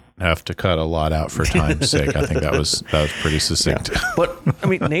 we'd have to cut a lot out for time's sake. I think that was pretty succinct. Yeah. But I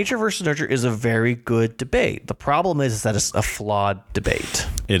mean, nature versus nurture is a very good debate. The problem is that it's a flawed debate.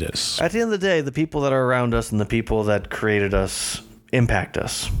 It is. At the end of the day, the people that are around us and the people that created us impact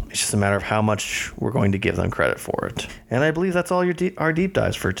us. It's just a matter of how much we're going to give them credit for it. And I believe that's all our deep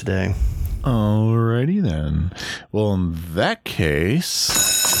dives for today. Alrighty then. Well, in that case...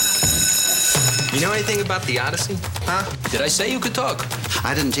 You know anything about the Odyssey? Huh? Did I say you could talk?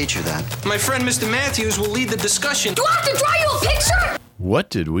 I didn't teach you that. My friend Mr. Matthews will lead the discussion. Do I have to draw you a picture? What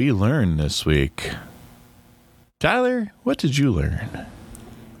did we learn this week? Tyler, what did you learn?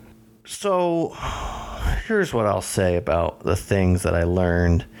 So, here's what I'll say about the things that I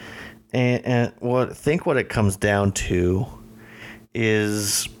learned. And what it comes down to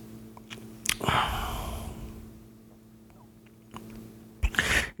is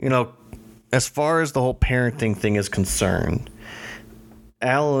as far as the whole parenting thing is concerned,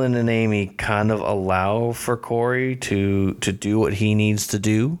 Alan and Amy kind of allow for Corey to do what he needs to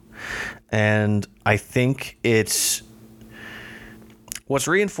do. And I think what's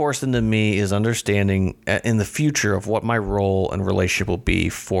reinforced into me is understanding in the future of what my role and relationship will be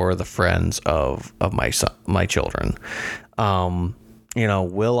for the friends of my children.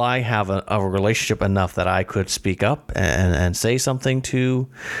 Will I have a relationship enough that I could speak up and say something to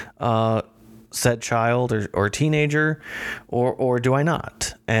said child or teenager, or do I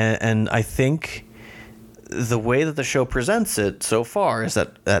not? And I think the way that the show presents it so far is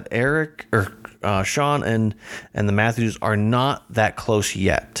that Eric or Sean and the Matthews are not that close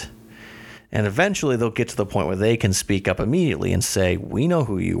yet. And eventually they'll get to the point where they can speak up immediately and say, we know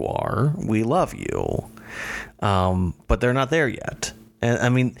who you are. We love you. But they're not there yet. And I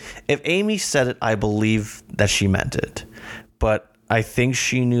mean, if Amy said it, I believe that she meant it. But I think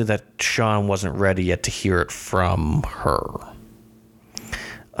she knew that Sean wasn't ready yet to hear it from her.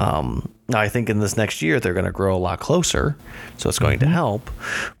 I think in this next year, they're going to grow a lot closer. So it's going to help.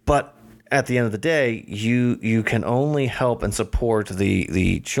 But at the end of the day, you can only help and support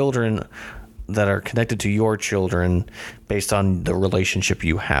the children that are connected to your children based on the relationship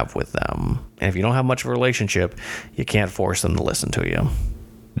you have with them. And if you don't have much of a relationship, you can't force them to listen to you.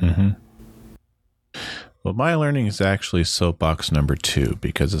 Mm-hmm. Well, my learning is actually soapbox number 2,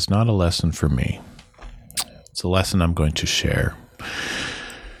 because it's not a lesson for me. It's a lesson I'm going to share.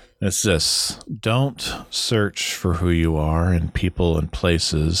 It's this: don't search for who you are in people and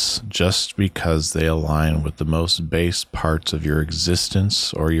places just because they align with the most base parts of your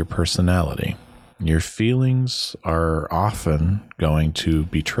existence or your personality. Your feelings are often going to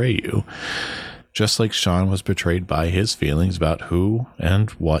betray you, just like Sean was betrayed by his feelings about who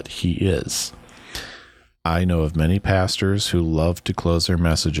and what he is. I know of many pastors who love to close their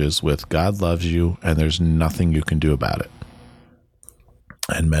messages with "God loves you and there's nothing you can do about it."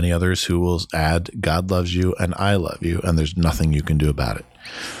 And many others who will add "God loves you and I love you and there's nothing you can do about it.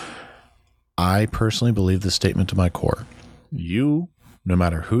 I personally believe this statement to my core. You, no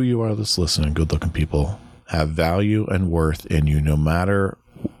matter who you are that's listening, good-looking people, have value and worth in you no matter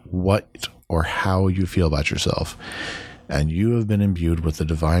what or how you feel about yourself. And you have been imbued with the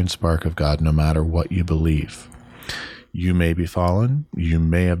divine spark of God no matter what you believe. You may be fallen, you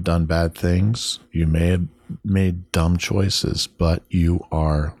may have done bad things, you may have made dumb choices, but you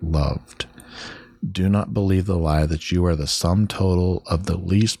are loved. Do not believe the lie that you are the sum total of the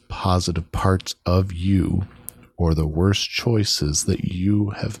least positive parts of you or the worst choices that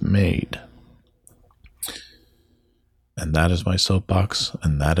you have made. And that is my soapbox,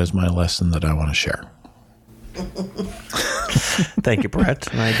 and that is my lesson that I want to share. Thank you,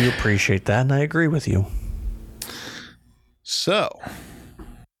 Brett. And I do appreciate that, and I agree with you. So,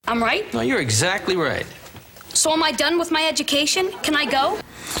 I'm right? No, you're exactly right. So am I done with my education? Can I go?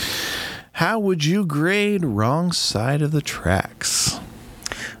 how would you grade Wrong Side of the Tracks?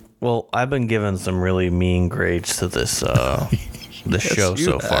 Well, I've been given some really mean grades to this this show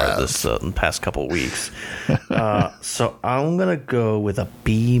so far this past couple weeks. So I'm gonna go with a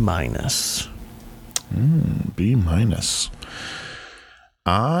B-. B-.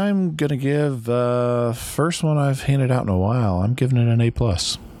 I'm gonna give first one I've handed out in a while. I'm giving it an A+.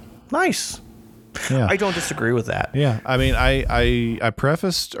 Nice. Yeah, I don't disagree with that. Yeah, I mean, I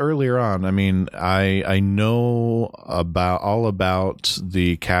prefaced earlier on. I mean, I know all about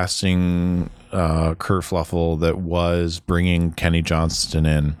the casting kerfluffle that was bringing Kenny Johnston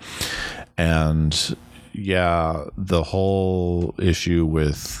in, and yeah, the whole issue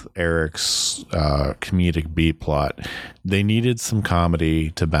with Eric's comedic B plot. They needed some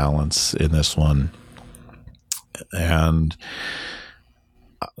comedy to balance in this one, and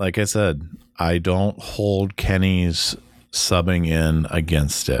like I said, I don't hold Kenny's subbing in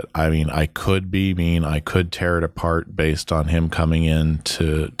against it. I mean, I could be mean. I could tear it apart based on him coming in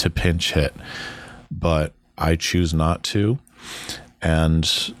to pinch hit, but I choose not to.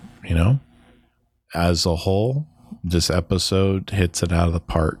 And, you know, as a whole, this episode hits it out of the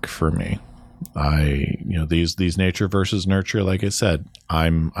park for me. These nature versus nurture, like I said,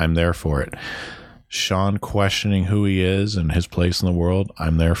 I'm there for it. Sean questioning who he is and his place in the world,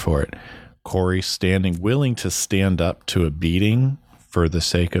 I'm there for it. Corey willing to stand up to a beating for the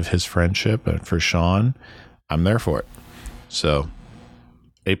sake of his friendship and for Sean, I'm there for it. So,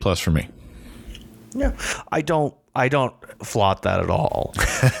 A+ for me. Yeah, I don't flout that at all.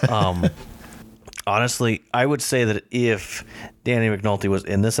 Honestly, I would say that if Danny McNulty was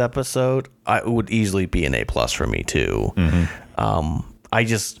in this episode, it would easily be an A+ for me too. Mm-hmm.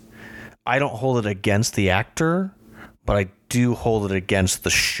 I don't hold it against the actor, but I do hold it against the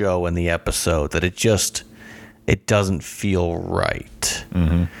show and the episode that it doesn't feel right.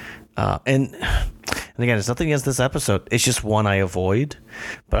 Mm-hmm. And again, it's nothing against this episode. It's just one I avoid.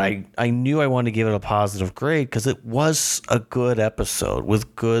 But I knew I wanted to give it a positive grade because it was a good episode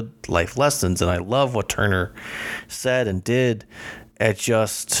with good life lessons. And I love what Turner said and did.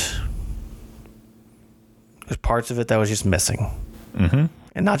 There's parts of it that was just missing. Mm-hmm.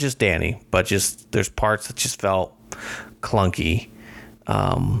 And not just Danny, but just there's parts that just felt clunky.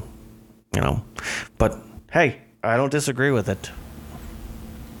 But hey, I don't disagree with it.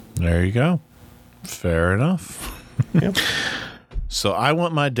 There you go. Fair enough. Yep. So I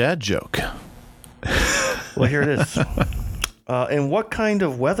want my dad joke. Well, here it is. In what kind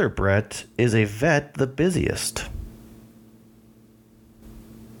of weather, Brett, is a vet the busiest?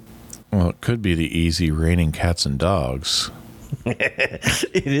 Well, it could be the easy raining cats and dogs.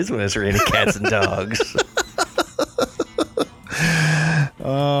 It is when it's raining cats and dogs.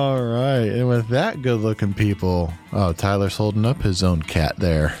 All right. And with that, good looking people. Oh, Tyler's holding up his own cat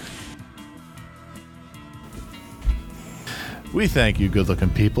there. We thank you, good looking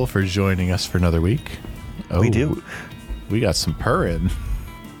people, for joining us for another week. Oh, we do. We got some purring.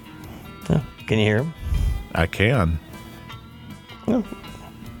 Oh, can you hear him? I can. Oh,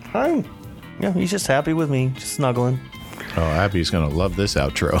 hi. Yeah, he's just happy with me, just snuggling. Oh, Abby's going to love this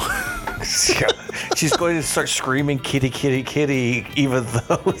outro. She's going to start screaming kitty, kitty, kitty, even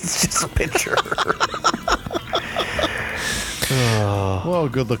though it's just a picture. Well,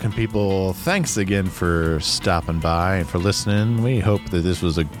 good looking people, thanks again for stopping by and for listening. We hope that this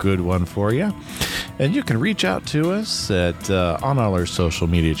was a good one for you. And you can reach out to us on all our social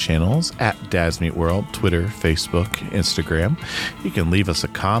media channels at Dads Meet World, Twitter, Facebook, Instagram. You can leave us a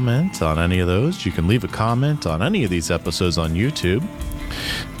comment on any of those. You can leave a comment on any of these episodes on YouTube.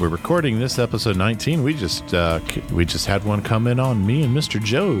 We're recording this episode 19. We just had one come in on me and Mr.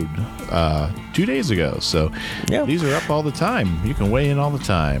 Jode 2 days ago. So yeah, these are up all the time. You can weigh in all the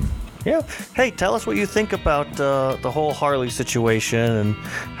time. Yeah. Hey, tell us what you think about the whole Harley situation and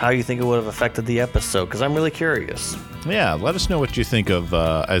how you think it would have affected the episode, because I'm really curious. Yeah, let us know what you think of,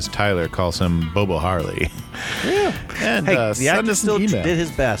 as Tyler calls him, Bobo Harley. Yeah. And hey, the actor still did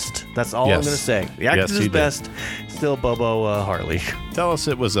his best. That's all I'm going to say. The actor did his best. Still Bobo Harley. Tell us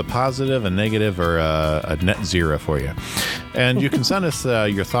it was a positive, a negative, or a net zero for you. And you can send us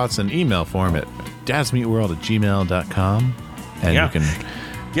your thoughts in email form at dadsmeetworld@gmail.com. And you can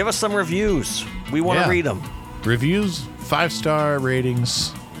give us some reviews. We want to read them. Reviews, 5-star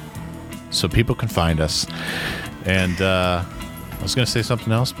ratings, so people can find us. And I was going to say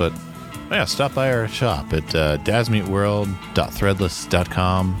something else, but yeah, stop by our shop at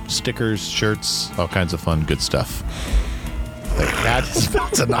dadsmeetworld.threadless.com. Stickers, shirts, all kinds of fun, good stuff. The cat is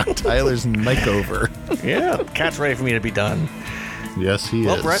about to knock Tyler's mic over. Yeah, cat's ready for me to be done. Yes, he is.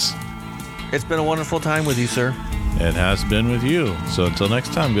 Well, Brett, it's been a wonderful time with you, sir. It has been with you. So until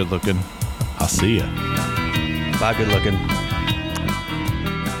next time, good looking, I'll see you. Bye, good looking.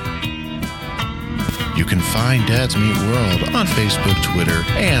 You can find Dads Meet World on Facebook, Twitter,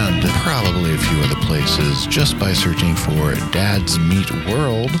 and probably a few other places just by searching for Dads Meet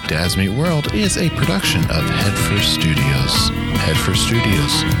World. Dads Meet World is a production of Headfirst Studios. Headfirst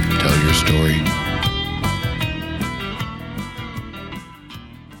Studios. Tell your story.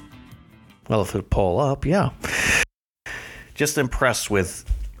 Well, if it would pull up, yeah. Just impressed with,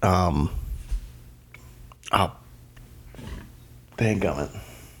 dadgummit.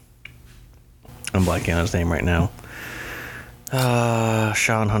 I'm blanking on his name right now.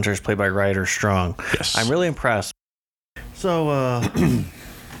 Sean Hunter is played by Ryder Strong. Yes. I'm really impressed. So,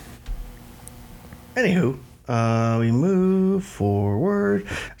 anywho, we move forward.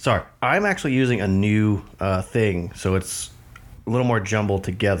 Sorry, I'm actually using a new thing, so it's a little more jumbled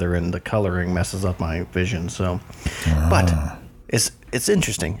together, and the coloring messes up my vision. So, but it's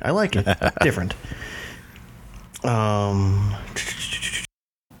interesting. I like it. Different.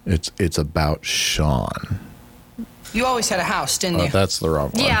 It's about Sean. You always had a house, didn't you? That's the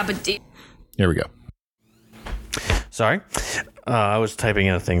wrong one. Yeah, but... Here we go. Sorry. I was typing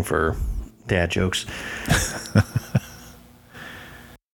in a thing for dad jokes.